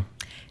 Uh-huh.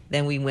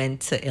 Then we went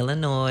to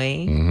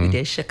Illinois. We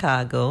did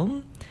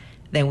Chicago.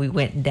 Then we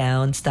went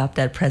down, stopped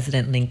at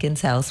President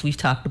Lincoln's house. We've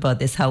talked about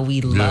this, how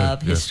we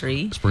love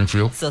history.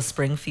 Springfield. So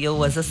Springfield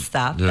was a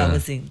stop. Yeah.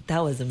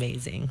 That was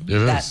amazing. It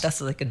is.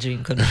 That's like a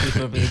dream come true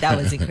for me. That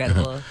was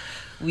incredible.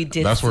 We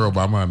did. That's where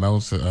Obama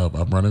announced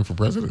I'm running for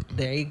president.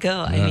 There you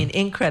go. Yeah.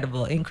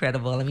 Incredible.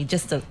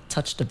 Just to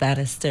touch the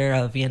banister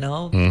of,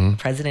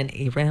 President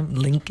Abraham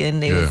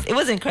Lincoln. It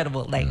was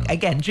incredible.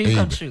 Again, dream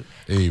come true.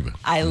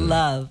 I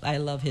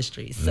love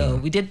history. So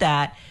we did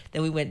that.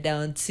 Then we went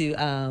down to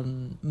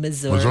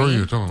Missouri. Missouri,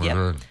 you're talking about,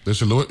 right? You went to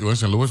St.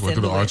 Louis, went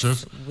to the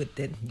Arches?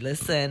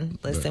 Listen,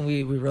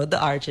 we rode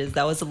the Arches.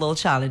 That was a little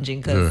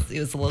challenging because it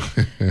was a little,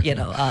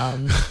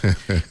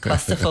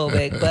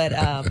 claustrophobic. But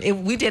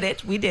we did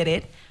it.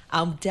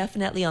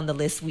 Definitely on the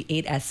list, we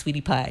ate at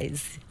Sweetie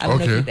Pie's. I don't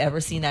know if you've ever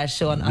seen that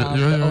show on the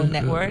OWN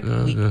network.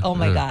 Oh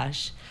my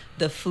gosh.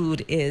 The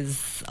food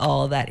is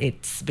all that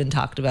it's been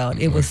talked about.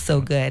 It was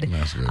so good.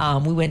 That's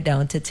good. We went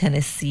down to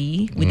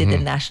Tennessee. We did the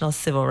National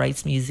Civil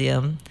Rights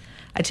Museum.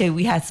 I tell you,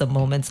 we had some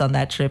moments on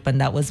that trip, and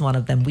that was one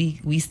of them.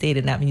 We stayed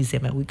in that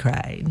museum and we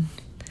cried.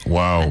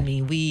 Wow.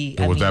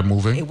 Was that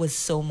moving? It was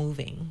so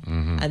moving.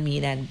 And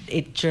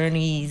it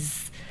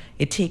journeys.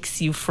 It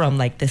takes you from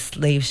like the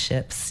slave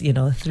ships,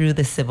 through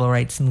the civil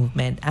rights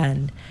movement,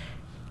 and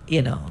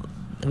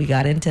we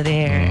got into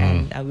there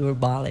and we were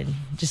bawling,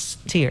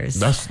 just tears.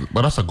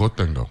 But that's a good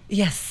thing, though.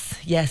 Yes,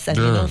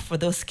 and for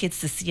those kids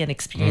to see and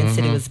experience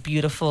it was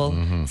beautiful.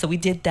 So we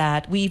did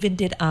that. We even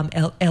did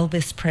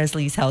Elvis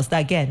Presley's house. That,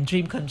 again,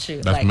 dream come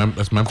true.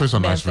 That's Memphis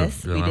or Nashville?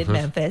 Memphis. We did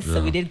Memphis.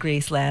 So we did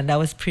Graceland. That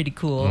was pretty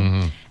cool.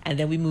 And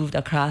then we moved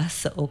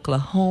across to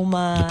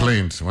Oklahoma. The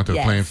Plains. Went to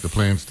the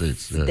Plains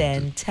states. Yeah.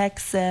 Then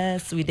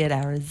Texas. We did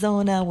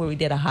Arizona, where we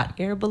did a hot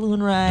air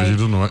balloon ride. Did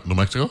you do New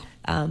Mexico?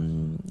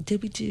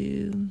 Did we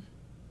do?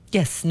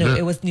 Yes, no,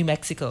 it was New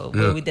Mexico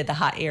where we did the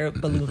hot air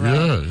balloon ride.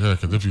 Yeah.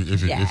 Because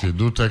if you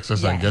do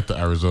Texas and get to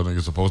Arizona,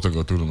 you're supposed to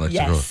go through New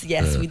Mexico.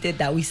 Yes, we did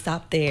that. We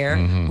stopped there.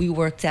 We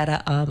worked at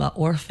a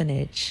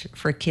orphanage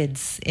for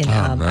kids in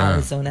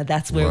Arizona.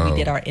 That's where we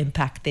did our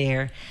impact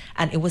there,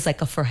 and it was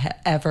like a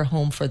forever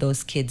home for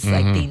those kids.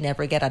 Like they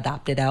never get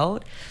adopted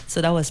out.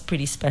 So that was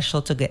pretty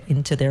special to get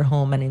into their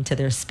home and into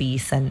their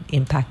space and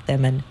impact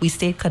them. And we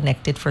stayed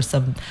connected for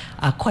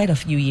quite a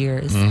few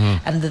years.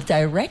 And the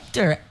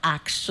director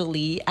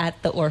actually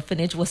at the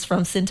orphanage was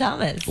from St.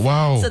 Thomas.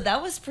 Wow. So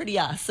that was pretty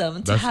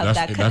awesome to have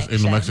that connection.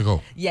 That's in New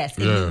Mexico? Yes,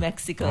 in New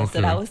Mexico. Okay.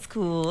 So that was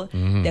cool.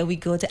 Then we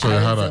go to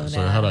Arizona.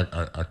 So you had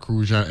a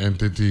Crucian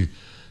entity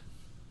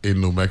in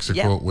New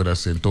Mexico with a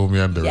St.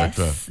 Thomian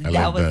director.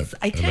 Yes,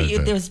 I tell you,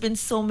 there's been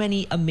so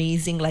many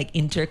amazing like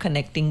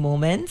interconnecting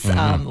moments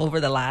over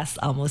the last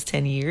almost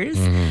 10 years.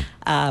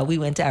 We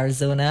went to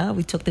Arizona.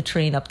 We took the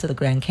train up to the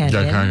Grand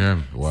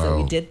Canyon. Wow. So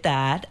we did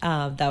that.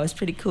 That was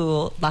pretty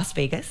cool. Las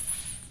Vegas.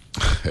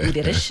 We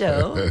did a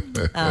show.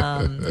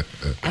 And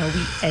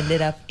we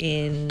ended up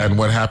in... And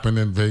what happened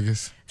in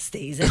Vegas?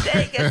 Stays in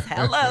Vegas.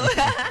 Hello.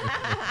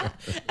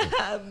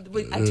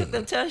 I took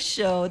them to a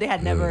show. They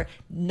had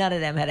none of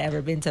them had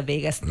ever been to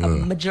Vegas. A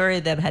majority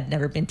of them had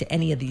never been to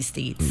any of these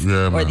states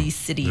or these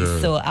cities.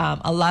 So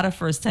a lot of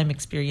first time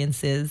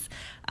experiences.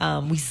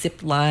 We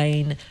zip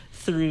line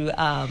through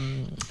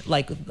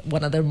like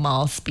one of their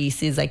mall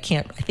spaces. I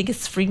think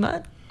it's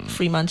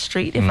Fremont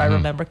Street, if I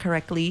remember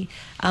correctly.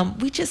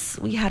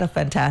 We had a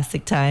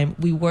fantastic time.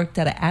 We worked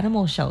at an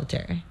animal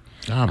shelter.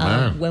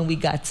 When we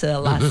got to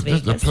Las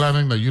Vegas. The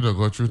planning that you to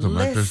go through to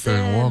make this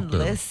thing work.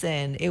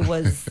 Listen, it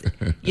was,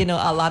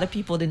 a lot of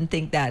people didn't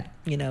think that,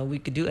 we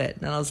could do it.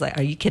 And I was like,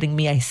 are you kidding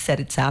me? I said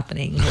it's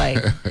happening.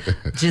 Like,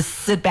 just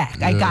sit back.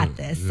 I got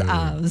this.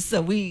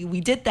 So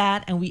we did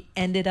that, and we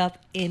ended up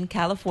in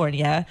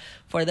California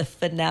for the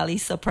finale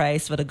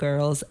surprise for the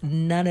girls.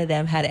 None of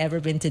them had ever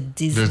been to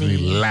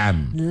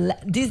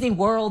Disneyland. Disney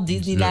World,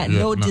 Disneyland. Disney.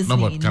 No,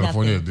 but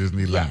California, nothing.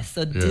 Disneyland. Yeah,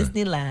 so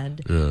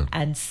Disneyland. Yeah.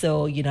 And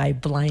so, I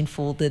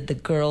blindfolded the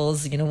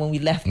girls. When we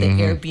left the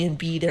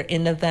Airbnb, they're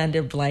in the van,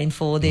 they're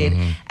blindfolded.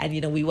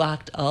 And, we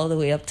walked all the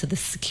way up to the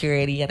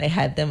security, and I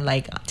had them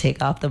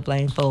take off the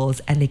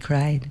blindfolds, and they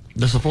cried.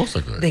 They're supposed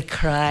to cry. They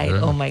cried.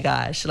 Yeah. Oh my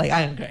gosh.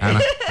 I'm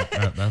crying.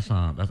 That's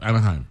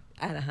Anaheim.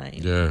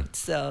 Yeah.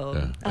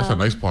 So that's a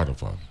nice part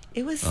of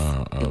it was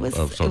a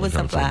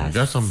blast.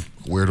 Got some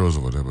weirdos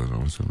over there, but you know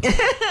what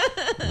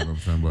I'm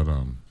saying? But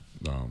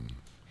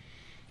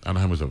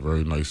Anaheim is a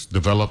very nice,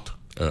 developed,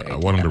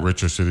 one of the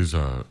richer cities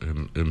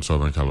in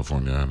Southern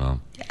California,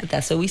 and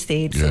that's where we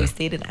stayed. So we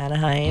stayed in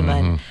Anaheim,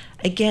 and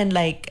again,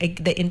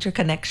 the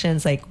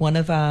interconnections. Like one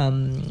of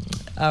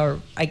our,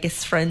 I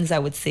guess, friends, I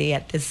would say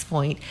at this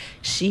point,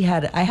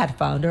 I had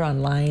found her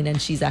online,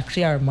 and she's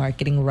actually our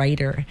marketing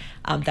writer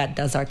that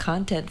does our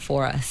content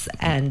for us.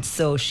 And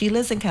so she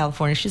lives in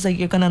California. She's like,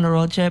 "You're going on a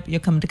road trip.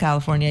 You're coming to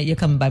California. You're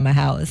coming by my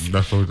house."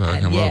 That's what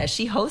I came up.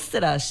 She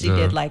hosted us. She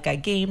did like a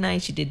game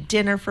night. She did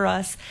dinner for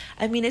us.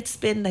 I mean, it's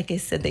been, like I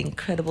said, the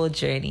incredible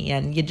journey,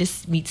 and you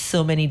just meet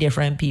so many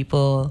different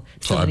people.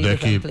 So a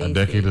decade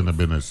in the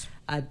business.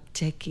 A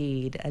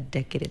decade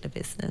in the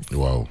business.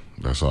 Wow,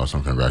 that's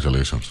awesome.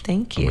 Congratulations.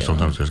 Thank you.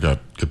 Sometimes you just got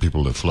to get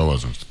people that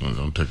flowers and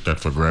don't take that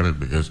for granted,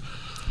 because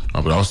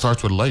but it all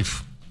starts with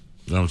life.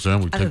 You know what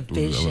I'm saying? A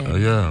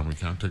vision. We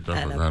can't take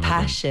that for granted. And a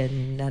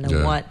passion and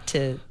a want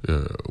to.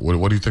 Yeah.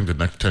 What do you think the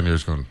next 10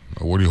 years going?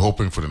 What are you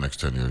hoping for the next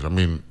 10 years? I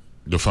mean,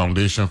 the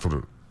foundation for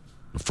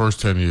the first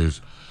 10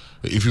 years,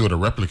 if you were to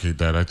replicate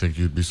that, I think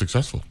you'd be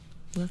successful.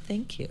 Well,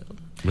 thank you.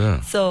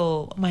 Yeah.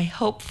 So my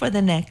hope for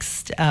the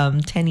next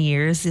 10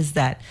 years is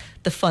that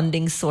the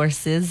funding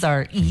sources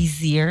are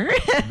easier.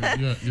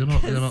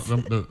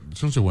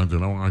 Since you went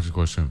there, I want to ask you a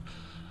question.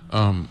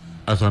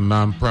 As a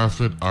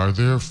nonprofit, are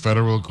there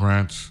federal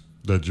grants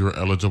that you're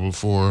eligible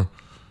for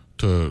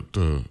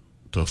to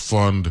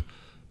fund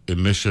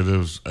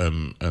initiatives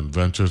and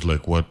ventures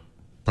like what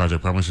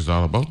Project Promise is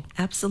all about?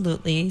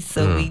 Absolutely.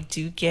 So we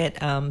do get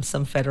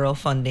some federal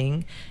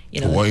funding.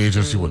 What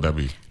agency would that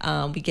be?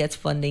 We get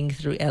funding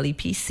through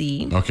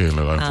LEPC. Okay,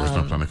 Law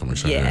Enforcement Planning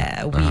Commission.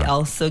 Yeah, we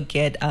also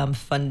get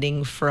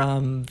funding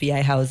from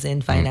VI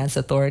Housing Finance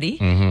Authority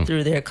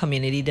through their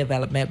Community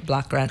Development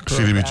Block Grant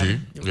Program.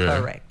 CDBG?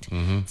 Correct.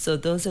 So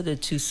those are the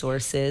two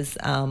sources.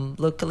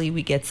 Locally,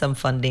 we get some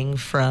funding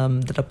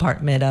from the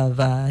Department of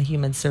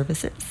Human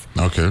Services.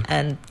 Okay.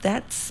 And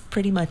that's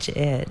pretty much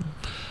it.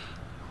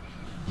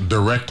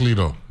 Directly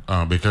though,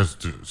 because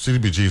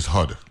CDBG is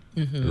HUD,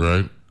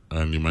 right?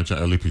 And you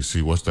mentioned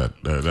LEPC. What's that?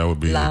 That would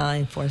be Law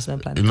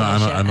Enforcement Planning.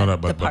 I know that,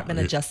 but Department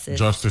of Justice.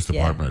 Justice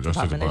Department.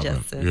 Department of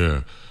Justice.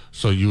 Yeah.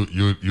 So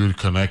you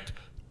connect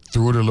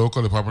through the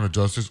local Department of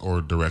Justice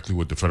or directly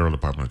with the Federal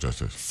Department of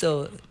Justice.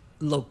 So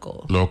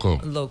local.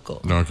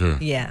 Okay.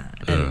 Yeah,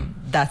 and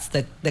that's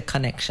the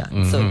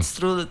connection. So it's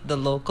through the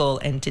local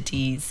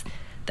entities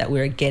that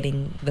we're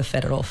getting the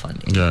federal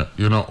funding. Yeah,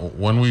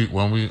 when we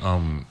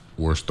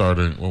were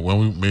starting, when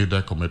we made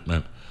that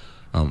commitment,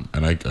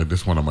 and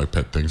this is one of my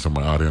pet things, so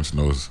my audience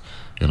knows,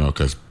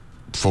 because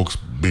folks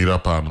beat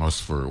up on us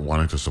for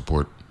wanting to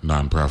support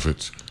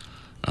nonprofits.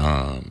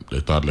 They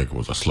thought like it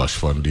was a slush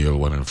fund deal,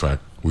 when in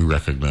fact we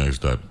recognize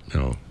that,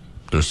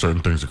 there's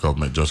certain things the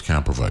government just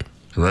can't provide,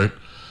 right?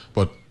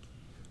 But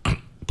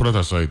put it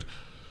aside,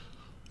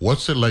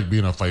 what's it like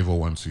being a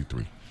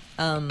 501c3?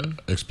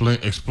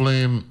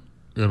 Explain,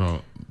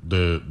 the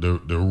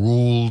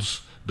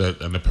rules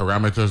and the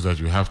parameters that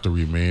you have to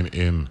remain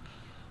in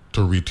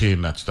to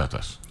retain that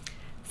status.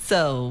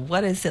 So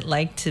what is it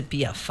like to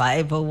be a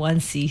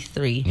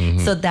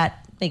 501c3? So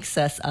that makes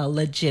us a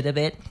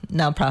legitimate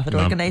nonprofit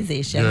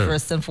organization,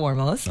 first and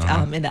foremost,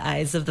 in the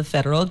eyes of the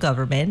federal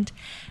government.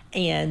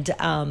 And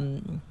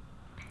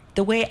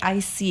the way I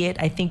see it,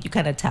 I think you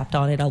kind of tapped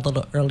on it a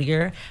little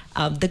earlier,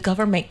 the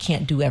government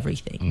can't do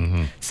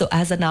everything. So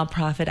as a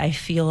nonprofit, I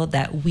feel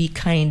that we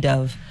kind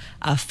of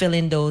fill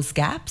in those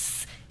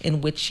gaps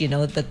in which,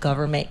 the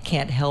government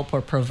can't help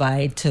or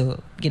provide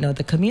to,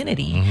 the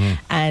community.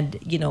 And,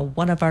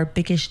 one of our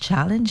biggest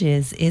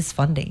challenges is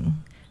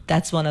funding.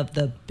 That's one of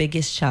the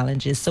biggest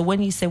challenges. So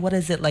when you say, what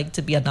is it like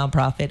to be a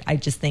nonprofit? I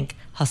just think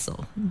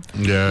hustle.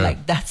 Yeah.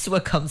 Like that's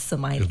what comes to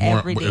mind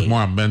every day. It's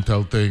more a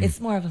mental thing.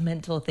 It's more of a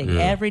mental thing. Yeah.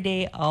 Every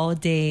day, all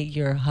day,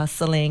 you're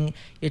hustling.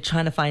 You're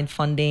trying to find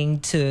funding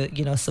to,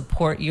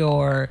 support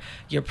your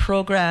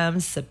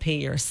programs, to pay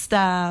your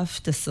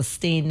staff, to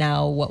sustain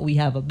now what we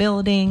have a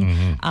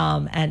building.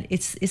 And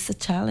it's a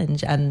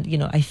challenge. And,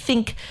 I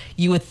think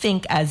you would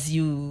think as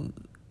you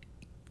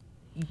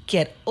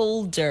get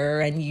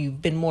older and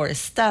you've been more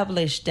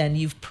established and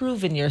you've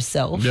proven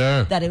yourself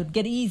that it would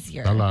get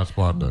easier. That last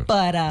part there.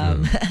 But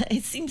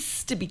it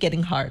seems to be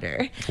getting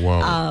harder.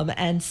 Wow.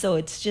 And so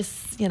it's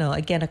just,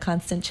 again, a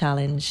constant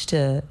challenge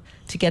to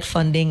get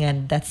funding,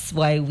 and that's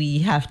why we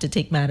have to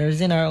take matters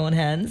in our own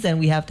hands, and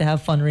we have to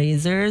have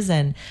fundraisers,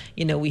 and,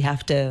 we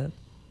have to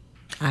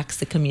ask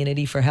the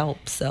community for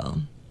help. So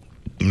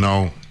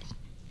now,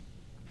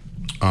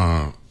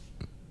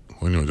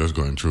 when you're just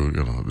going through,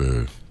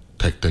 the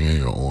take thing in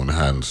your own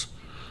hands,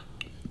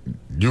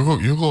 you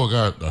go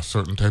got a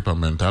certain type of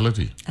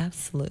mentality.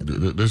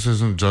 Absolutely. This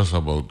isn't just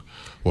about,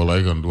 well,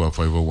 I gonna do a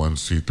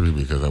 501c3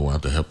 because I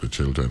want to help the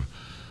children.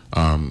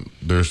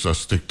 There's a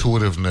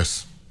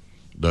stick-to-itiveness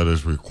that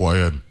is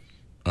required,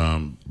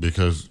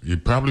 because you're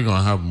probably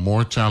gonna have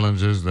more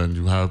challenges than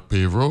you have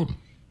paved road.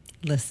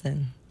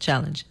 Listen,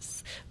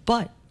 challenges.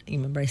 But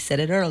remember I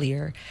said it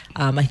earlier,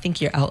 I think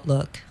your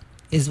outlook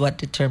is what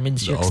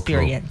determines your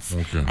experience.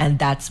 Okay. And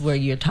that's where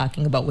you're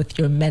talking about with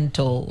your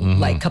mental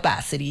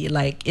capacity.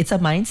 Like, it's a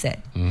mindset.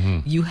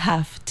 You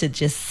have to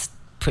just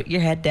put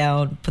your head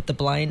down, put the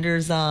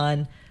blinders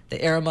on,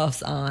 the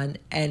earmuffs on,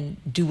 and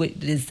do what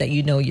it is that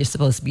you're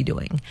supposed to be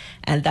doing.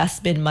 And that's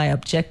been my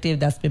objective.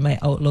 That's been my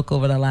outlook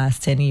over the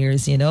last 10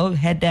 years,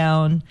 head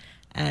down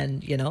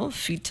and,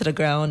 feet to the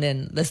ground,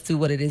 and let's do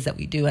what it is that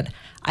we do. And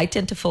I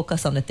tend to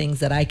focus on the things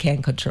that I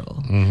can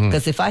control,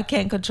 because if I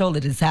can't control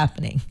it, it's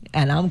happening,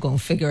 and I'm going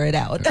to figure it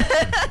out.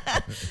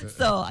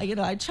 So,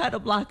 I try to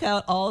block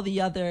out all the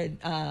other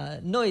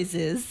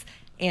noises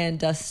and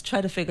just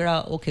try to figure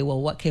out, okay, well,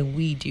 what can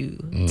we do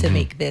to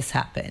make this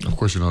happen? Of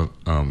course, they got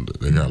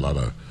a lot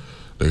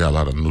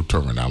of new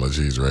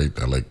terminologies,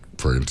 right? Like,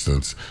 for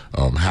instance,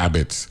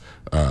 habits.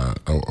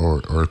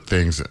 Or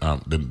things,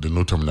 the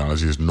new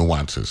terminology is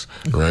nuances,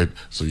 right?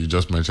 So you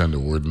just mentioned the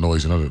word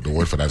noise, the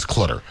word for that is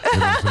clutter.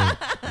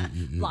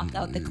 Block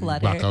out the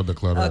clutter. Block out the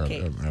clutter, okay.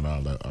 and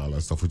all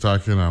that stuff. We're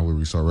talking with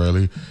Resa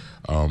O'Reilly,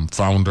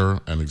 founder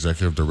and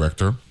executive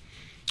director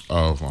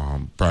of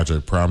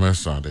Project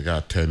Promise. They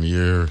got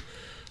 10-year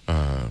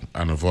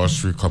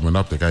anniversary coming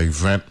up. They got an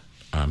event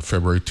on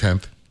February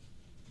 10th,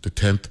 the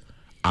 10th,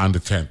 and the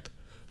 10th.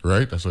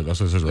 Right? That's what it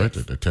says, right?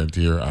 The 10th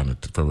year on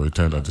February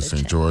 10th at the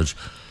St. George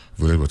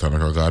Village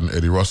Botanical Garden.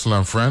 Eddie Russell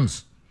and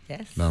friends.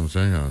 Yes. You know what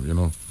I'm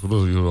saying? For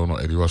those of you who don't know,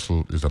 Eddie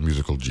Russell is a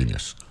musical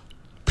genius.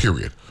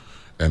 Period.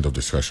 End of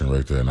discussion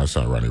right there. And that's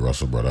not Ronnie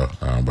Russell, brother,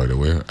 by the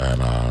way.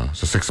 And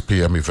it's a 6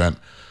 p.m. event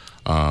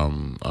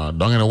down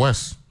in the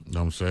West. You know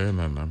what I'm saying?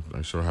 And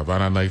I'm sure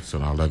Havana Nights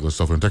and all that good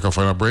stuff. We'll take a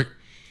final break.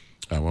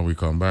 And when we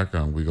come back,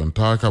 we're going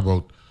to talk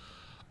about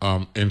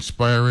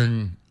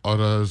inspiring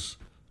others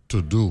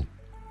to do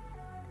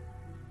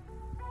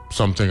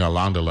something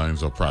along the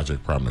lines of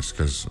Project Promise,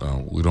 because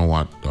we don't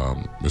want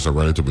Miss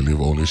O'Reilly to believe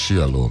only she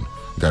alone.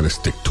 Got to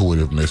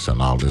stick-to-itiveness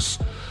and all this,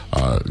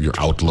 your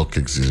outlook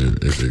is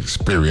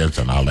experience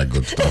and all that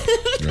good stuff.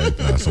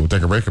 Right? So we'll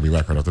take a break and be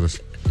back right after this.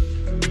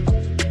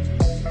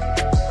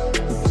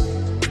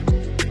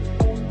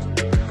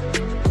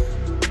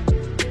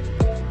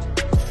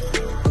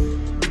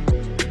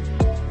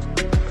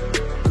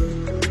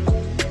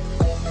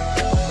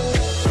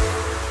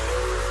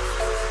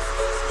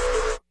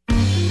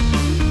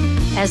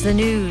 As the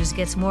news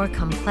gets more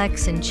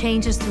complex and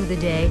changes through the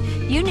day,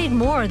 you need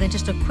more than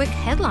just a quick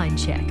headline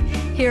check.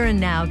 Here and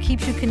Now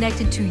keeps you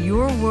connected to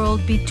your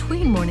world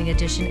between Morning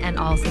Edition and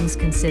All Things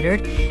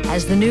Considered,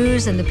 as the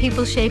news and the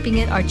people shaping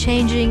it are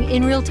changing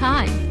in real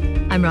time.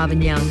 I'm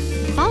Robin Young.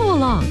 Follow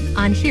along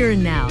on Here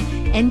and Now,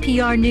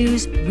 NPR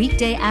News,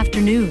 weekday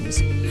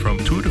afternoons. From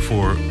 2 to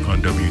 4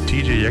 on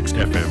WTJX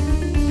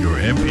FM your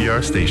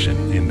NPR station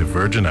in the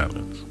Virgin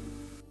Islands.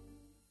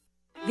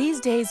 These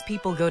days,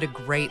 people go to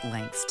great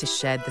lengths to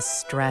shed the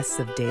stress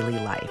of daily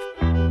life.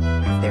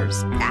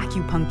 There's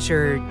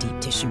acupuncture,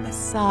 deep tissue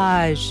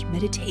massage,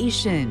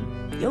 meditation,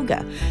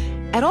 yoga.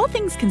 At All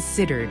Things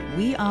Considered,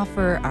 we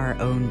offer our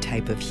own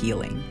type of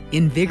healing,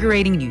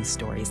 invigorating news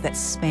stories that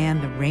span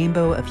the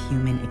rainbow of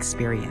human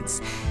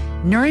experience.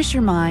 Nourish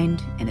your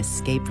mind and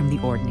escape from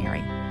the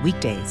ordinary.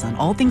 Weekdays on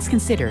All Things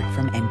Considered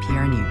from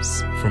NPR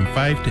News. From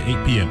 5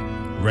 to 8 p.m.,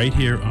 right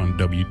here on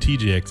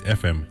WTJX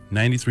FM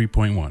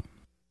 93.1.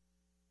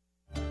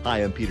 Hi,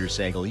 I'm Peter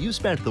Sagal. You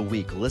spent the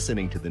week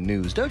listening to the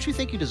news. Don't you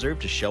think you deserve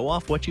to show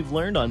off what you've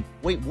learned on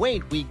Wait,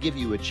 we give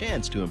you a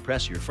chance to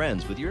impress your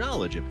friends with your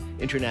knowledge of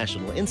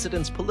international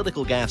incidents,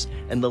 political gaffes,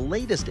 and the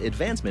latest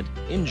advancement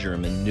in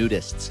German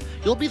nudists.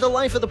 You'll be the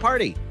life of the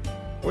party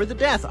or the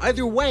death.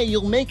 Either way,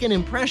 you'll make an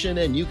impression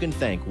and you can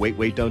thank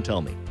Wait, Don't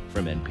Tell Me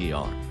from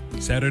NPR.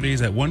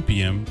 Saturdays at 1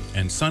 p.m.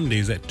 and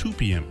Sundays at 2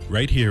 p.m.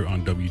 right here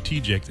on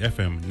WTJX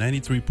FM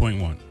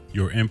 93.1,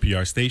 your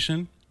NPR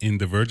station in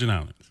the Virgin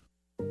Islands.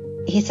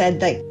 He said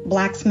that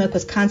black smoke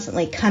was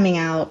constantly coming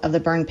out of the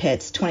burn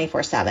pits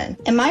 24/7.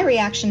 And my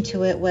reaction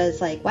to it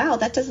was like, wow,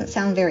 that doesn't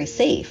sound very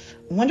safe.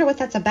 I wonder what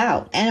that's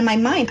about. And in my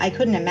mind, I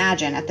couldn't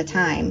imagine at the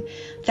time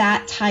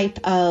that type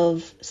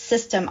of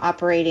system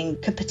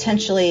operating could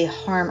potentially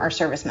harm our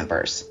service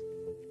members.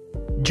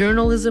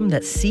 Journalism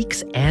that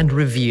seeks and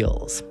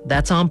reveals.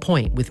 That's On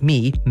Point with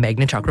me,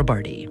 Meghna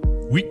Chakrabarty.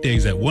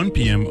 Weekdays at 1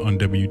 p.m. on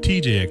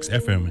WTJX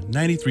FM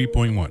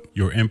 93.1,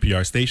 your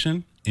NPR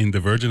station in the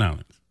Virgin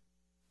Islands.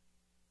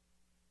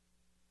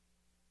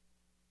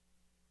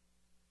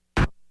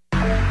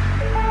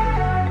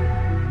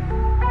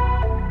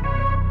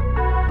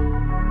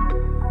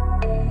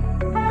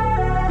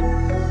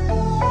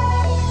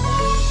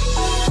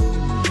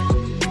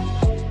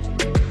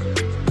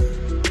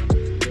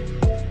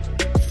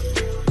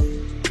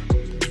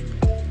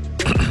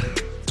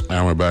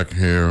 And we're back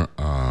here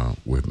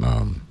with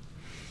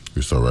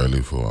Resa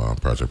O'Reilly for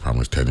Project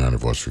Promise 10-year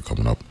anniversary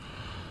coming up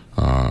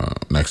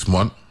next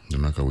month. You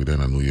know, because we're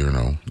in a new year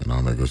now. You know,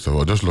 like so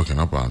we're just looking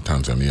up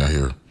Tanzania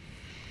here,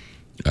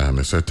 and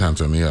it said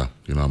Tanzania.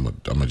 You know,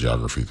 I'm a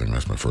geography thing.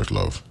 That's my first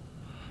love.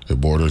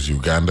 It borders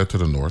Uganda to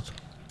the north,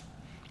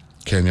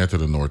 Kenya to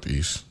the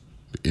northeast,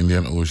 the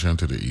Indian Ocean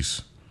to the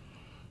east,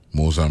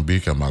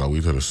 Mozambique and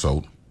Malawi to the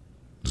south,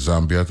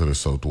 Zambia to the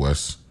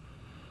southwest,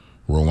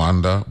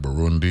 Rwanda,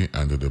 Burundi,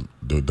 and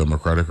the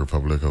Democratic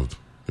Republic of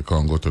the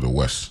Congo to the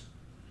west.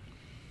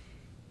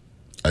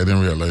 I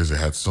didn't realize they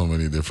had so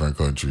many different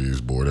countries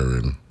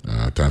bordering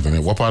Tanzania.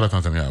 What part of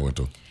Tanzania I went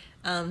to?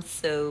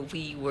 So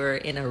we were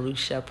in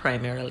Arusha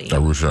primarily.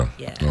 Arusha?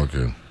 Yeah.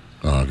 Okay.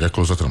 Get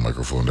closer to the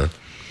microphone there.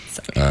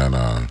 Sorry.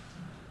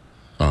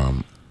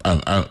 And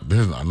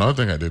there's another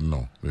thing I didn't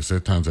know. They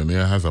said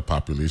Tanzania has a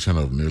population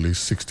of nearly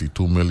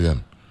 62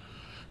 million.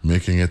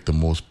 Making it the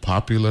most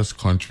populous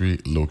country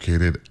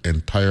located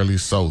entirely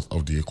south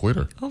of the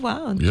equator. Oh,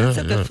 wow. That's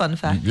a good fun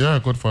fact. Yeah,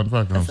 good fun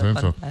fact. You know what I'm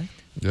saying? Fact.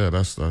 Yeah,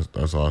 that's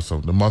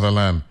awesome. The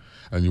motherland.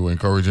 And you were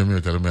encouraging me,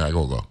 telling me I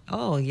go.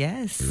 Oh,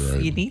 yes.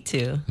 Right. You need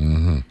to.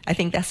 Mm-hmm. I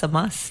think that's a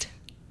must.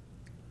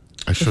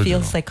 I should. It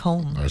feels like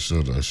home. I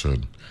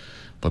should.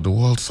 But the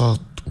world's so,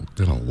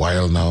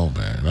 wild now,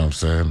 man. You know what I'm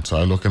saying? So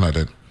I'm looking at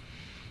it.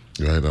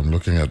 Right? I'm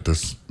looking at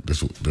the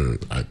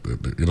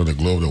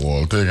globe, the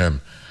world thing,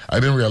 and I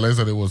didn't realize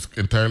that it was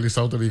entirely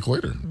south of the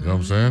equator. You know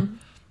what I'm saying?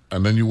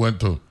 And then you went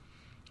to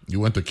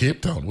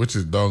Cape Town, which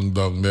is down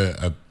there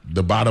at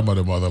the bottom of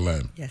the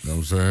motherland. Yes. You know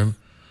what I'm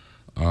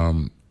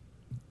saying?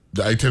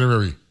 The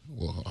itinerary,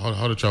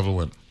 how the travel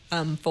went.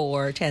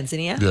 For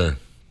Tanzania? Yeah.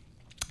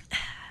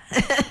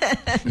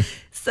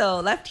 So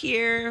left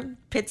here,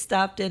 pit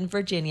stopped in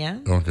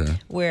Virginia. Okay.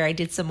 Where I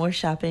did some more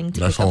shopping to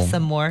That's pick home. up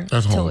some more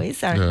That's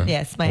toys. Home. Yeah.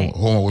 Yes, my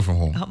home away from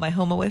home. My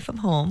home away from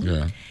home.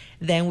 Yeah.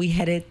 Then we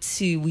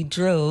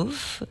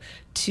drove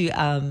to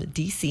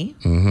DC,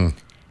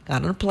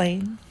 got on a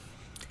plane,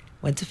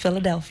 went to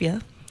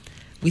Philadelphia.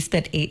 We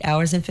spent 8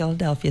 hours in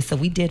Philadelphia, so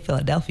we did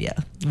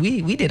Philadelphia.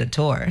 We did a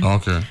tour.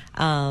 Okay.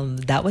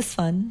 That was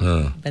fun.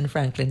 Yeah. Ben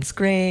Franklin's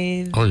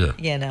grave. Oh, yeah.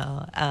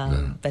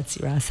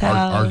 Betsy Ross'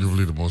 house.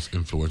 Arguably the most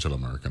influential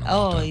American.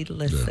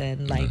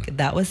 Listen,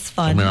 that was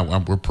fun. I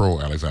mean, we're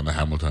pro Alexander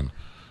Hamilton,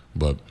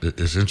 but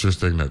it's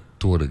interesting that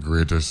two of the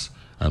greatest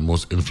and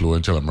most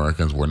influential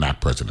Americans were not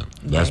president.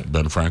 That's right.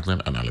 Ben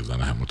Franklin and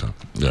Alexander Hamilton.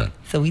 Yeah.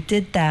 So we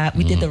did that.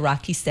 We did the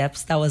Rocky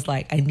Steps. That was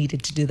like, I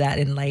needed to do that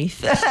in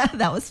life.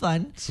 That was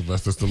fun.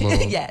 Sylvester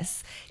Stallone.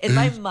 Yes. In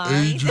my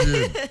mind.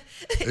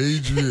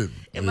 Adrian.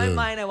 In my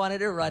mind, I wanted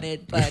to run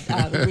it, but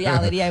in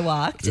reality, I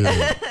walked.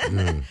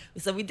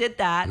 So we did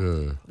that.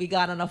 Yeah. We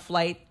got on a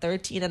flight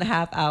 13 and a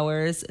half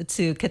hours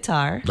to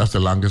Qatar. That's the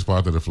longest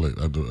part of the flight,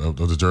 of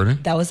the journey?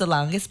 That was the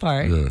longest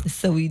part. Yeah.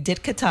 So we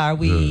did Qatar.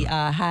 We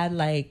had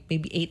like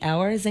maybe 8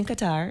 hours in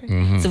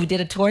Qatar. So we did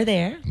a tour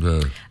there.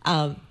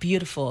 Yeah.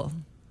 Beautiful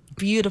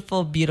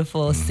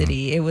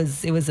city. It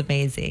was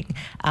amazing.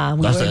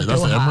 That's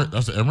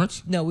the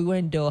Emirates? No, we were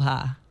in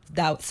Doha.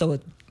 So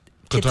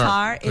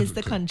Qatar is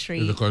the country.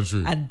 Is the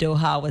country. And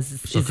Doha was.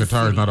 So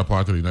Qatar is not a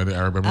part of the United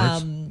Arab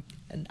Emirates.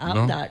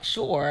 I'm not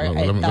sure.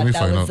 Let me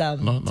find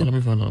out. Let me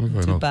find out.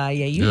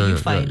 Dubai, you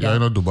find out. Yeah, I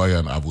know Dubai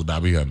and Abu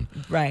Dhabi and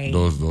right.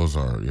 Those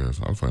are,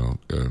 yes, I'll find out.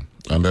 Yeah.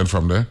 And then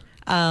from there?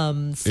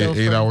 So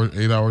 8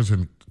 hours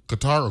in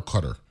Qatar or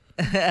Qatar?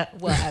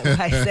 Well,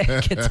 I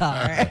said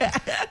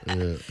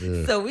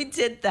Qatar. So we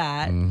did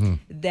that. Mm-hmm.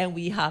 Then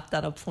we hopped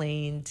on a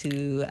plane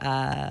to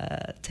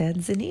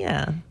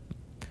Tanzania.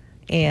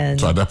 And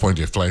so at that point,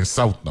 you're flying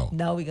south now?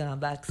 Now we're going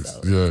back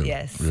south.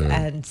 Yes.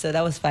 Yeah. And so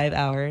that was 5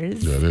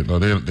 hours. Yeah, they're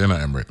not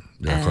Emirate.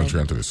 They're a country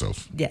unto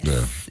themselves.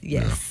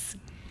 Yes.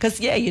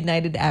 Because,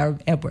 United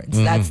Arab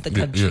Emirates, that's the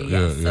country.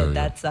 So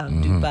that's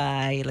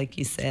Dubai, like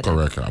you said.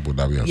 Correct, Abu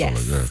Dhabi.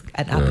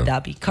 And Abu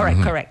Dhabi.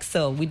 Correct.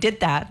 So we did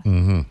that.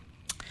 Mm-hmm.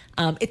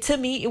 To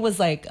me, it was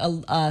like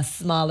a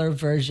smaller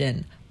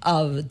version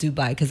of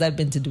Dubai, because I've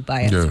been to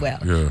Dubai as well.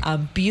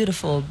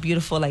 Beautiful,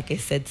 like I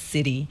said,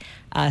 city.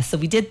 So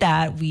we did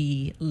that.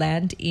 We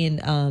land in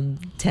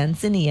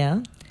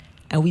Tanzania,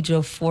 and we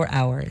drove 4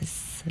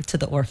 hours to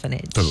the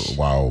orphanage.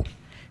 Wow.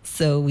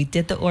 So we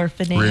did the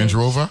orphanage. Range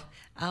Rover?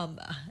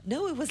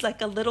 No, it was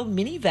like a little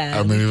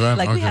minivan. A minivan?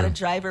 Like we had a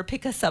driver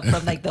pick us up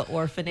from like the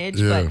orphanage,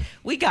 but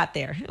we got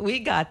there.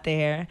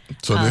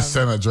 So they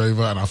sent a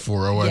driver on a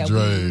 4-hour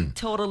drive. We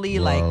totally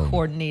like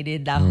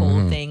coordinated that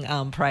whole thing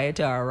prior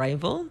to our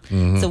arrival.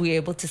 Mm-hmm. So we were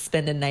able to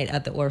spend a night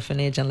at the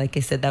orphanage, and like I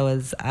said, that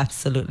was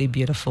absolutely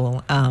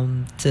beautiful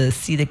to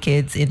see the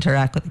kids,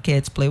 interact with the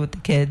kids, play with the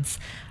kids.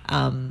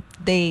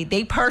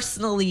 They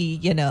personally,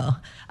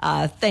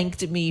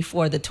 thanked me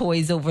for the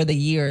toys over the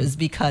years,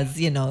 because,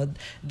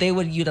 they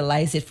would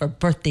utilize it for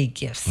birthday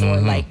gifts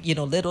or like,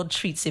 little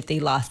treats if they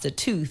lost a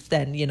tooth,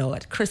 then,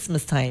 at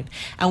Christmas time.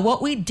 And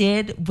what we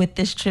did with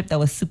this trip that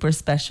was super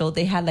special,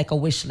 they had like a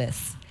wish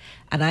list.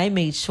 And I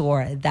made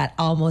sure that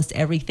almost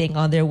everything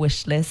on their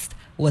wish list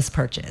was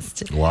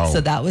purchased. Wow. So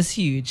that was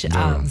huge.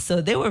 Yeah.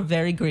 So they were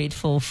very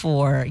grateful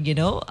for,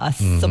 us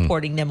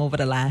supporting them over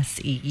the last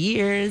 8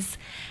 years.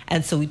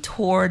 And so we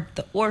toured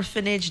the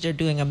orphanage. They're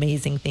doing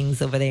amazing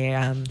things over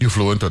there. You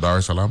flew into Dar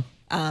es Salaam?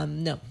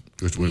 No.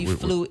 We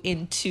flew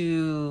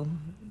into,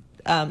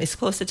 it's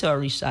closer to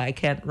Arusha. I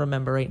can't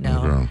remember right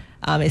now.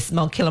 Okay. It's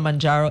Mount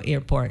Kilimanjaro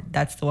Airport.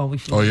 That's the one we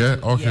flew into.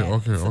 Oh, yeah?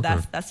 Okay. So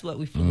that's what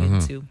we flew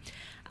into.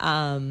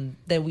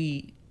 Then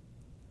we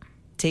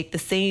take the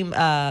same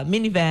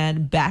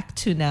minivan back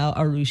to now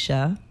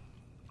Arusha,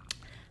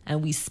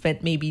 and we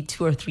spent maybe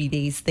 2 or 3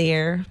 days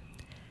there.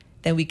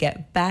 Then we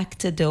get back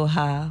to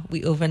Doha.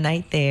 We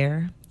overnight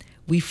there.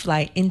 We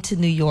fly into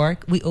New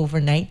York. We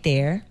overnight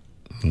there.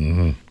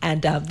 Mm-hmm.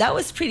 And that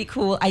was pretty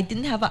cool. I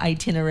didn't have an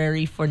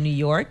itinerary for New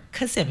York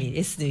because,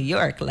 it's New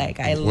York. Like,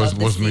 I love the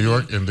city. Was New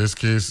York, in this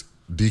case,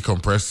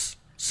 decompressed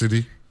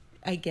city?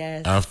 I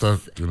guess. After,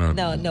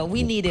 No,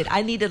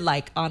 I needed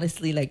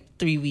honestly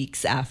 3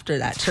 weeks after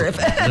that trip.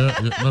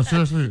 No,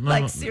 seriously.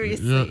 No,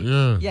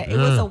 seriously. Yeah, it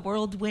was a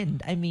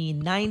whirlwind.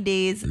 9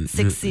 days,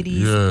 6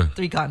 cities,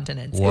 3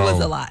 continents. Wow. It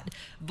was a lot.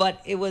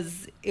 But it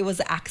was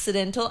an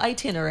accidental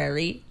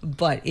itinerary.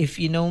 But if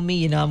you know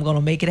me, I'm going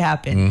to make it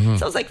happen. Mm-hmm.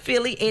 So I was like,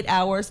 Philly, 8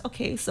 hours.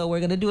 Okay, so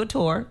we're going to do a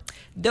tour.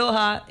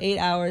 Doha, 8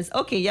 hours.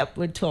 Okay, yep,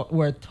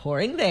 we're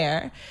touring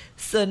there.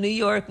 So New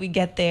York, we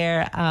get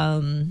there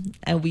and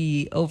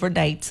we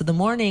overnight. So the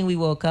morning we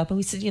woke up and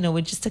we said,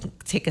 we're just to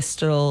take a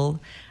stroll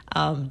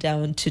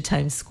down to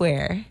Times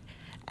Square.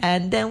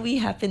 And then we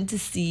happened to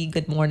see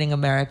Good Morning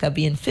America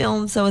being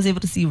filmed. So I was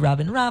able to see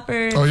Robin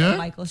Roberts and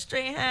Michael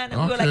Strahan.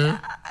 And we were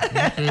like,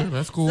 okay,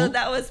 that's cool. So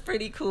that was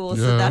pretty cool.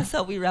 Yeah. So that's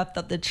how we wrapped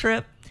up the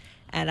trip.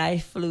 And I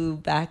flew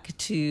back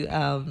to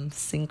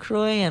St.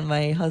 Croix, and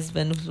my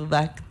husband flew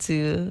back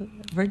to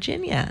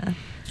Virginia.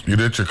 You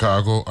did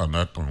Chicago on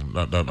that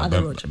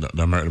road trip.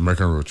 The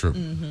American road trip?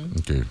 Mm-hmm.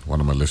 Okay, one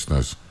of my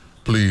listeners,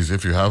 please,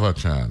 if you have a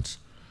chance,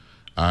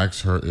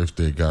 ask her if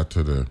they got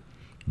to the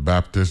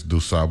Baptiste du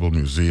Sable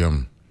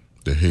Museum,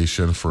 the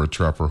Haitian fur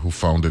trapper who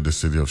founded the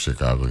city of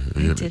Chicago.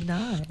 I did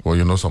not. Well,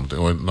 you know something.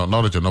 Well,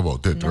 now that you know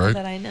about it, right? Now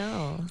that I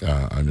know.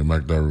 And you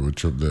make that road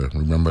trip there.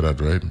 Remember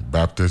that, right?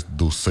 Baptiste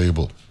du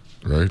Sable,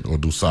 right? Or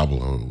du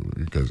Sable,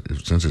 because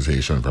since it's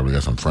Haitian, it probably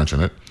got some French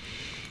in it.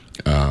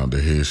 The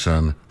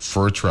Haitian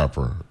fur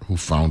trapper who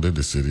founded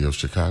the city of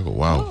Chicago.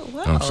 Wow. Oh, wow. You know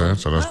what I'm saying?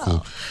 So that's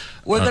cool.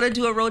 We're going to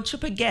do a road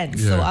trip again,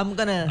 so I'm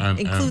going to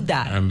include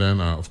that. And then,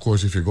 of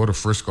course, if you go to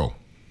Frisco,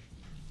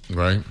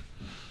 right?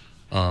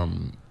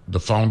 The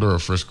founder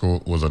of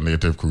Frisco was a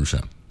native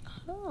Crucian.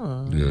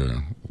 Oh.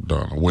 Yeah.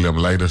 William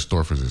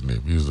Leidersdorf is his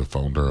name. He's the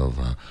founder of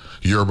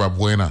Yerba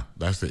Buena.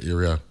 That's the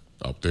area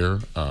up there,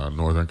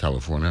 Northern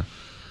California.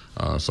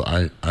 So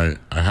I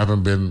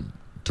haven't been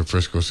to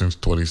Frisco since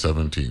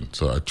 2017.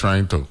 So I'm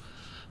trying to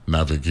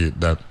navigate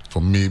that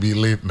for maybe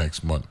late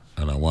next month.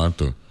 And I want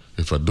to,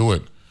 if I do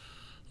it,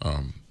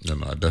 I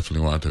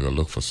definitely want to go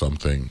look for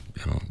something,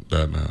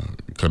 that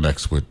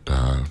connects with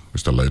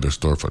Mr.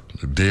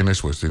 Leidersdorf, a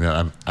Danish West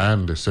Indian.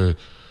 And they say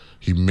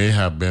he may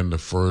have been the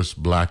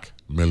first black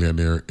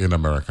millionaire in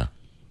America,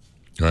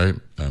 right?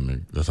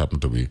 And this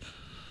happened to be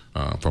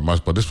from us.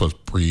 But this was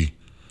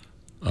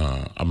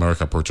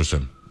America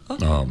purchasing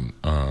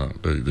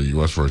the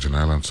U.S. Virgin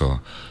Islands. So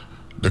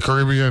the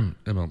Caribbean,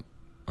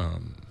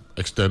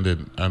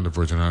 extended, and the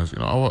Virgin Islands,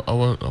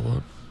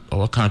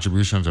 our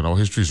contributions and our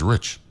history is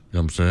rich. You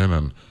know what I'm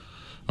saying?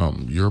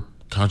 And you're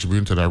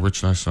contributing to that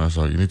richness,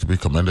 so you need to be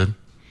commended.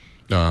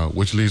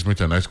 Which leads me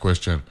to the next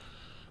question.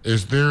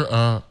 Is there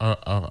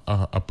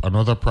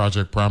another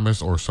Project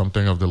Promise or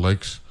something of the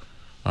likes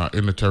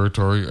in the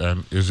territory?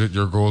 And is it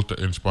your goal to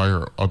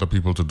inspire other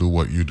people to do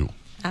what you do?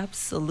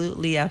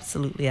 Absolutely. I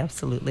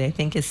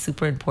think it's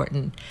super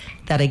important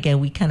that,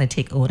 again, we kind of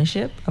take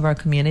ownership of our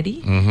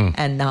community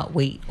and not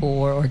wait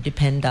or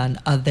depend on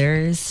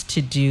others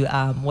to do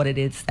what it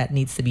is that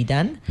needs to be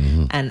done.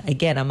 And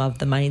again, I'm of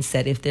the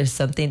mindset, if there's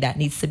something that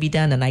needs to be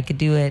done and I could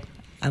do it,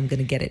 I'm going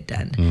to get it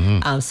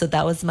done. So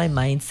that was my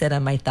mindset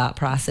and my thought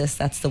process.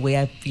 That's the way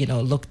I've,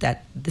 looked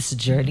at this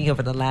journey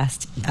over the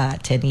last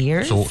 10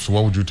 years. So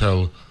what would you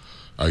tell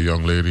a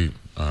young lady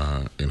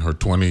in her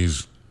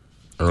 20s,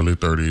 early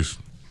 30s,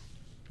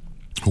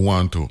 who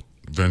want to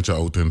venture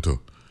out into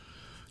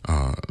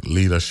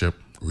leadership,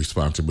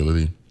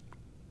 responsibility,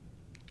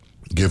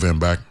 giving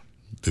back,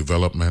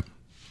 development,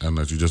 and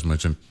as you just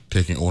mentioned,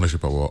 taking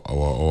ownership of our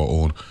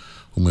own,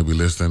 who may be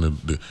listening,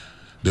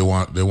 they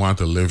want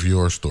to live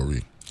your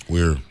story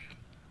where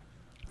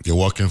you're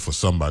working for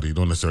somebody. You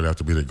don't necessarily have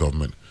to be the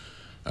government,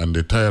 and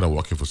they're tired of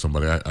working for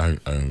somebody. I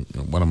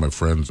one of my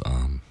friends,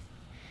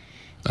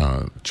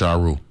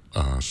 Charu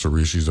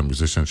Suri, she's a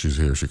musician. She's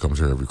here. She comes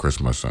here every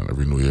Christmas and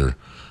every New Year.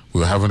 We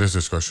were having this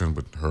discussion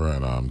with her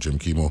and Jim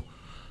Kimo.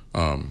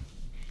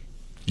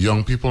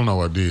 Young people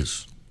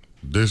nowadays,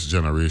 this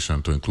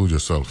generation, to include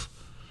yourself,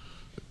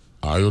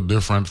 are you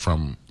different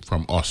from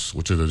us,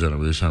 which is the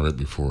generation right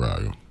before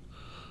you?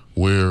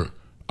 Where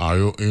are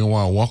you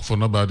want to work for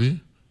nobody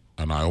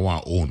and I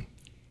want to own?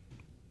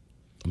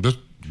 I'm just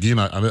giving,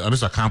 and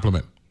it's a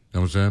compliment. You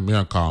know what I'm saying? Me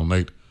and Carl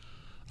Knight,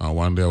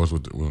 one day I was in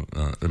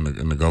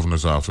the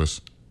governor's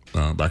office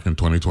back in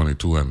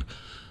 2022, and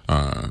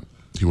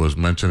he was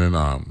mentioning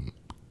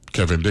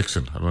Kevin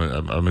Dixon. I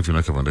don't know if you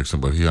know Kevin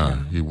Dixon, but he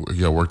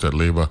had worked at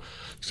Labor.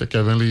 He said,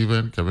 Kevin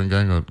leaving, Kevin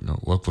gang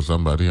work for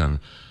somebody, and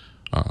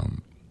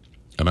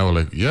I was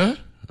like, yeah,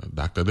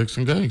 Dr.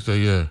 Dixon gang. He said,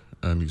 yeah,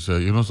 and he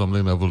said,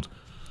 something, Neville,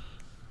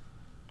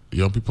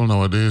 young people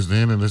nowadays, they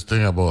ain't in this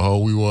thing about how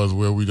we was,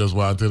 where we just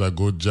wanted a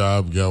good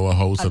job, get our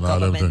house and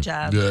all everything.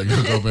 Job. Yeah, get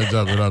a government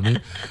job, you know what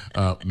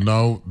I mean?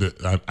 Now,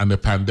 the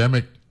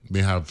pandemic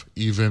may have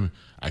even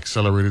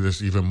accelerated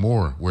this even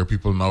more, where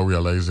people now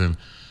realizing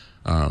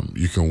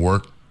you can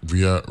work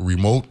via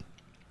remote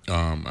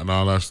and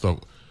all that stuff.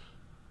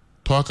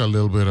 Talk a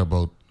little bit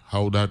about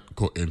how that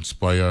could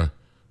inspire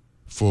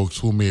folks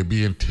who may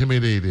be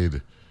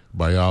intimidated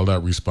by all that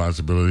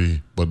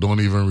responsibility, but don't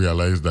even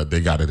realize that they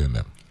got it in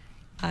them.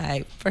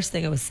 First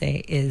thing I would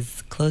say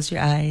is close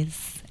your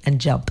eyes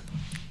and jump.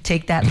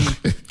 Take that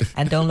leap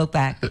and don't look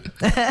back.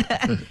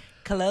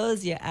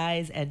 Close your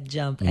eyes and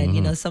jump.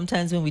 And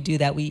sometimes when we do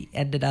that, we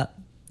end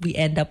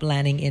up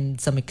landing in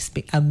some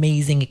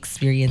amazing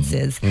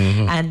experiences.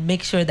 And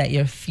make sure that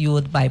you're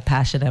fueled by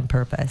passion and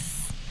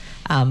purpose.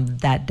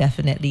 That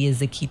definitely is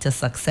the key to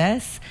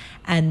success.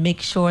 And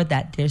make sure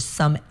that there's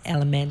some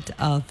element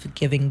of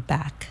giving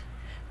back,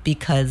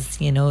 because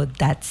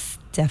that's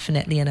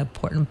definitely an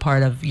important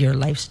part of your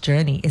life's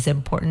journey. It's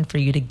important for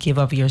you to give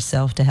of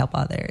yourself to help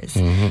others.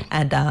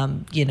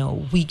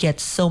 And we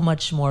get so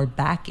much more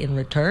back in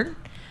return,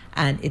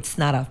 and it's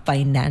not a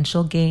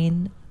financial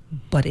gain,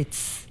 but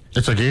it's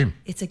a gain.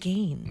 It's a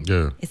gain.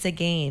 Yeah. It's a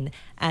gain.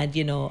 And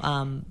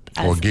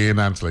or gain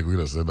ants, like we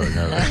just said.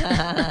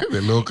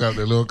 The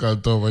local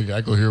term.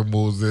 I could hear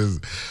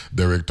Moses.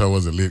 Derek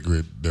Towers, the late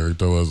great Derek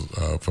Towers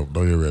from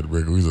Doyle Red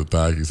Brick. We used to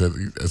talk. He said,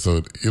 so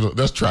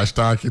that's trash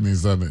talking. He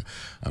said,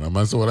 and a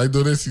man said, when I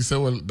do this, he said,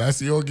 well,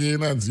 that's your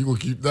gain ants. You go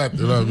keep that.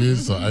 You know what I mean?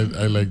 So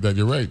I like that.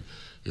 You're right.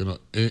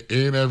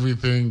 Ain't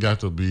everything got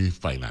to be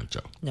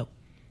financial. Nope.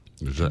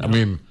 I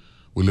mean,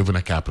 we live in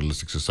a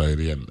capitalistic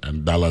society,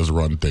 and dollars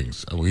run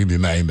things. And we ain't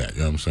denying that,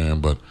 you know what I'm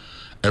saying? But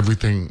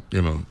everything,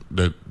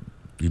 that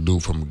you do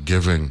from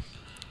giving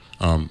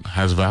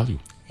has value.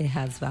 It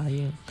has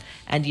value.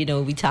 And,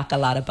 we talk a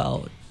lot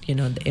about,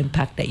 the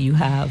impact that you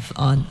have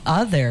on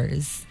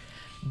others,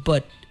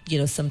 but,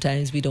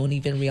 sometimes we don't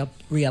even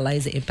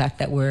realize the impact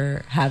that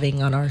we're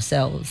having on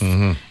ourselves.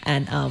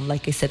 And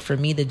like I said, for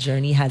me, the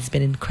journey has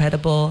been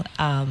incredible.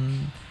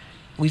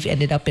 We've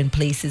ended up in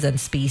places and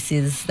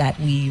spaces that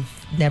we've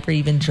never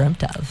even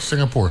dreamt of.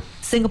 Singapore,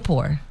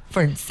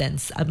 for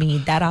instance. I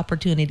mean, that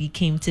opportunity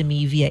came to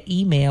me via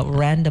email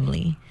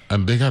randomly.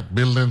 And they got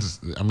buildings.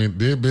 I mean,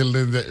 they're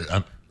buildings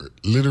that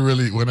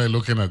literally, when I'm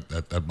looking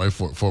at my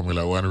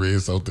Formula One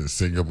race out in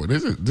Singapore,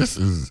 this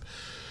is.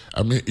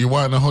 I mean, you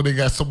want to know how they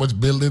got so much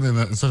building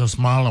in such a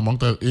small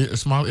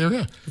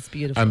area? It's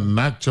beautiful. And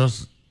not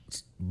just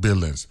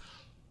buildings,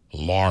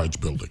 large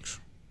buildings.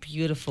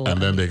 Beautiful.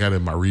 And then they got a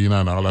marina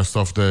and all that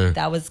stuff there.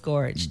 That was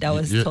gorgeous. That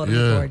was totally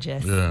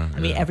gorgeous. Yeah, I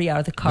mean, every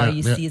other car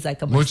you see is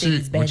like a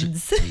Mercedes-Benz.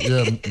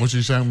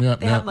 Muchi Shang, me and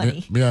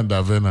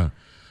Davina,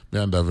 me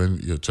and Devin,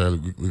 your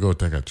child, we go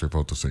take a trip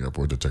out to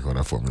Singapore to check out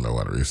that Formula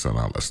One race and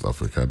all that stuff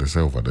because they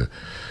say over there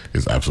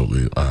is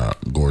absolutely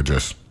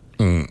gorgeous.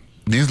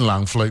 These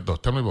long flights, though,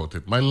 tell me about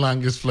it. My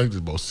longest flight is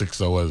about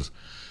 6 hours.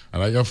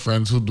 And I got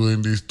friends who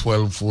doing these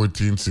 12,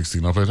 14,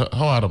 16 hours. How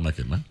hard to make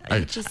it, man?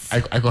 I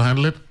can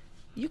handle it.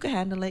 You can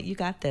handle it. You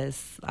got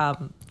this.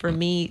 For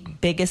me,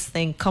 biggest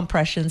thing,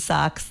 compression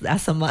socks.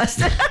 That's a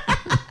must.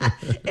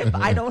 If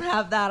I don't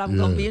have that, I'm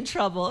going to be in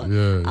trouble.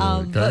 Yeah.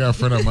 I got a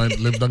friend of mine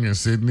live down in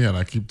Sydney, and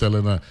I keep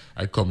telling her,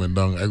 I coming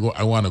down.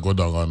 I want to go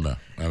down under.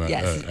 And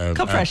yes,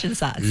 compression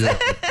socks. Yeah.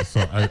 So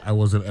I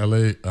was in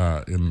LA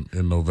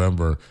in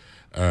November,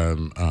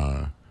 and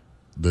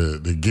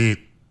the gate,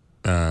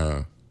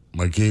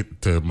 my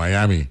gate to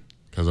Miami,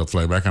 because I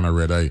fly back on a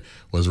red eye,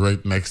 was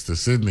right next to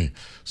Sydney.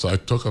 So I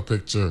took a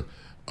picture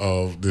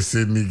of the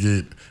Sydney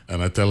gate,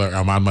 and I tell her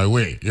I'm on my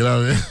way. You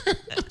know what I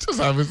mean? Just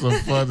having some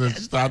fun. And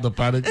she started to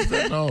panic. She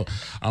said, no,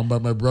 I'm by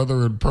my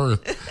brother in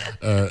Perth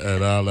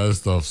and all that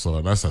stuff. So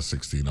that's a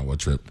 16-hour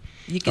trip.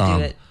 You can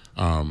do it.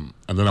 And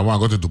then I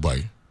want to go to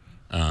Dubai.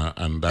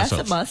 And that's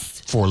a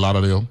must. Fort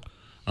Lauderdale.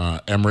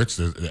 Emirates,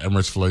 the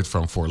Emirates flight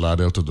from Fort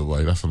Lauderdale to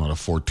Dubai, that's another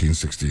 14,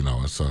 16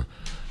 hours. So,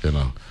 you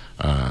know,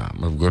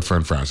 my good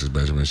friend Frances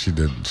Benjamin, she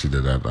did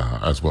that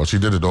as well. She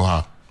did the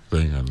Doha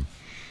thing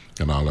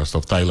and all that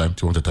stuff. Thailand,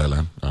 she went to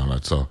Thailand, all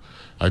that. So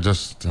I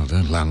just,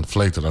 long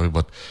flight and everything,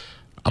 but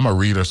I'm a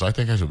reader, so I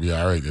think I should be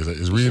all right.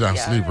 It's read and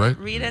sleep, right?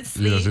 Read and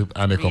sleep.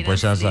 And the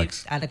compression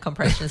socks. And the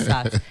compression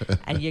socks.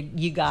 And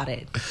you got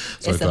it.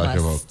 So it's a must.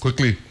 About.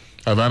 Quickly,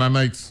 Havana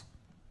Nights,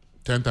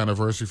 10th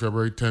anniversary,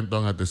 February 10th,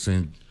 down at the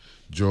St.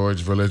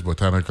 George Village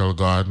Botanical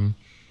Garden.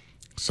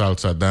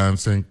 Salsa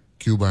dancing,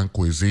 Cuban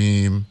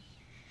cuisine,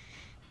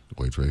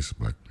 white rice,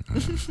 black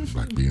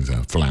beans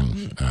and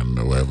flan,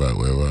 and wherever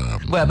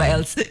else. Wherever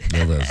else,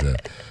 yeah.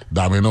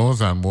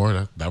 Dominoes and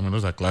more.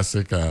 Dominoes, a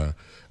classic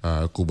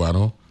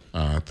Cubano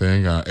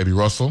thing. Eddie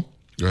Russell.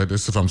 Right,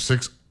 this is from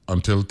 6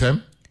 until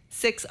 10.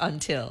 6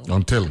 until.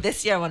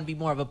 This year I want to be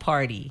more of a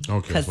party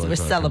because we're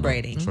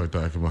celebrating. So I'm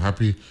talking about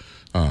happy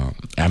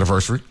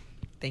anniversary.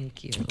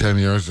 Thank you. 10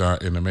 years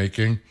in the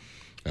making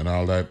and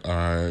all that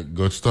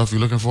good stuff. You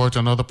looking forward to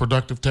another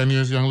productive 10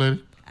 years, young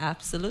lady?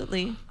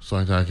 Absolutely. So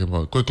I'm talking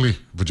about quickly,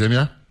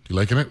 Virginia, you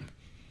liking it?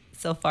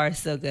 So far,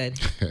 so good.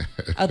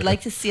 I'd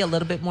like to see a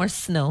little bit more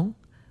snow,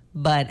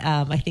 but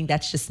I think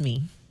that's just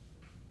me.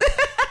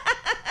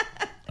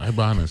 I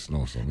ban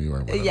snow, so me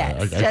right about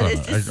yes,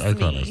 I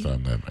can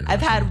understand that.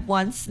 I've had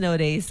one snow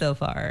day so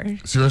far.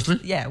 Seriously?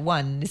 Yeah,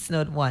 one. It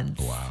snowed once.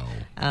 Wow.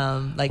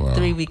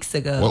 3 weeks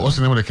ago. What's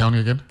the name of the county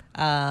again?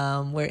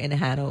 We're in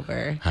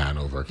Hanover.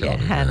 Hanover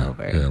County. Yeah,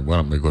 Hanover. Yeah, one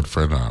of my good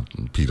friend,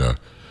 Peter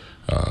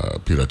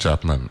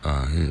Chapman.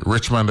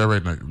 Richmond, they're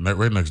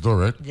right next door,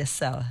 right? Just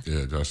south.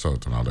 Yeah, just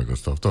south and all that good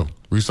stuff. So,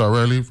 Resa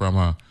O'Reilly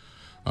from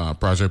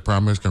Project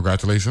Promise,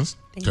 congratulations.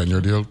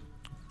 10-year deal.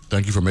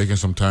 Thank you for making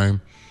some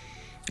time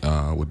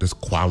with this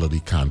quality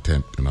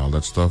content and all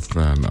that stuff.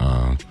 And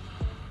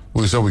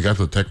we said we got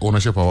to take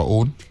ownership of our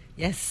own.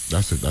 Yes.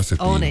 That's it.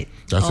 Own it.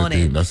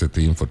 That's the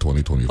theme for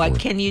 2024. What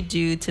can you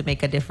do to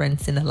make a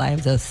difference in the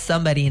lives of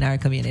somebody in our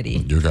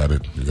community? You got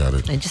it.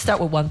 And just start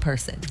with one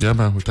person. Yeah,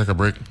 man. We'll take a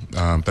break.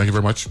 Thank you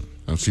very much.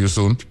 And see you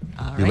soon.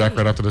 All Be back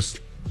right after this.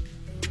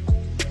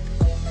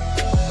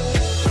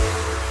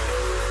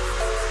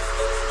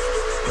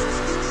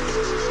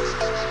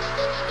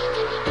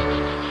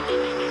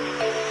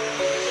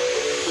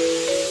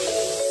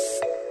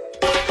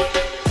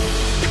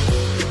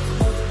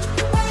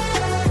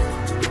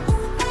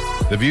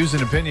 The views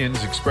and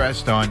opinions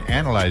expressed on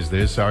Analyze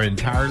This are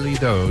entirely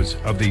those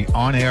of the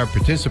on-air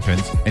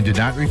participants and do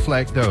not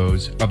reflect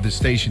those of the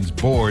station's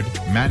board,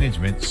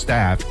 management,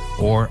 staff,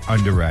 or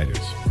underwriters.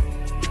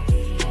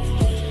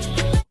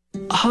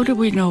 How do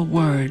we know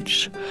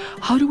words?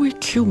 How do we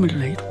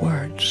accumulate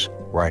words?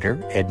 Writer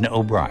Edna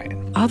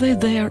O'Brien. Are they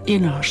there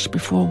in us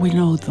before we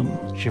know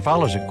them? She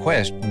follows a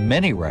quest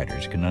many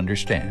writers can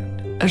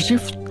understand. As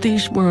if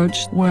these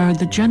words were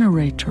the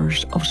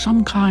generators of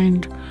some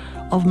kind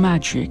of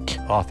magic.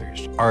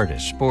 Authors,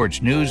 artists,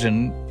 sports, news,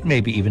 and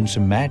maybe even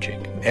some magic.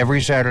 Every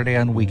Saturday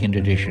on Weekend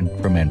Edition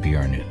from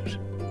NPR News.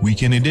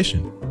 Weekend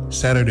Edition,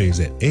 Saturdays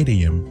at 8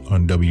 a.m.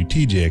 on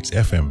WTJX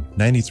FM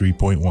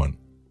 93.1.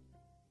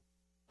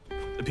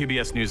 The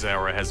PBS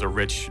NewsHour has a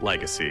rich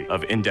legacy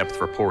of in-depth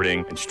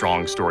reporting and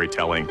strong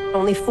storytelling.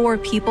 Only 4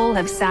 people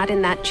have sat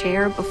in that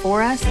chair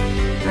before us,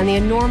 and the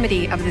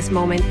enormity of this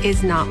moment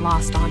is not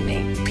lost on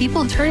me.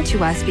 People turn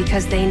to us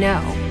because they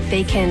know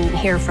they can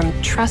hear from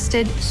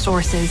trusted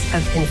sources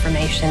of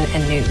information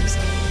and news.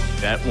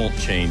 That won't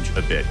change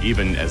a bit,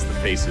 even as the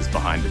faces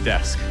behind the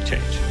desk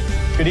change.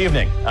 Good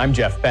evening. I'm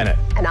Jeff Bennett.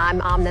 And I'm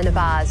Amna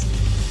Nabaz.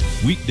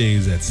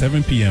 Weekdays at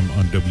 7 p.m.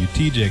 on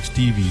WTJX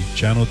TV,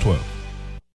 Channel 12.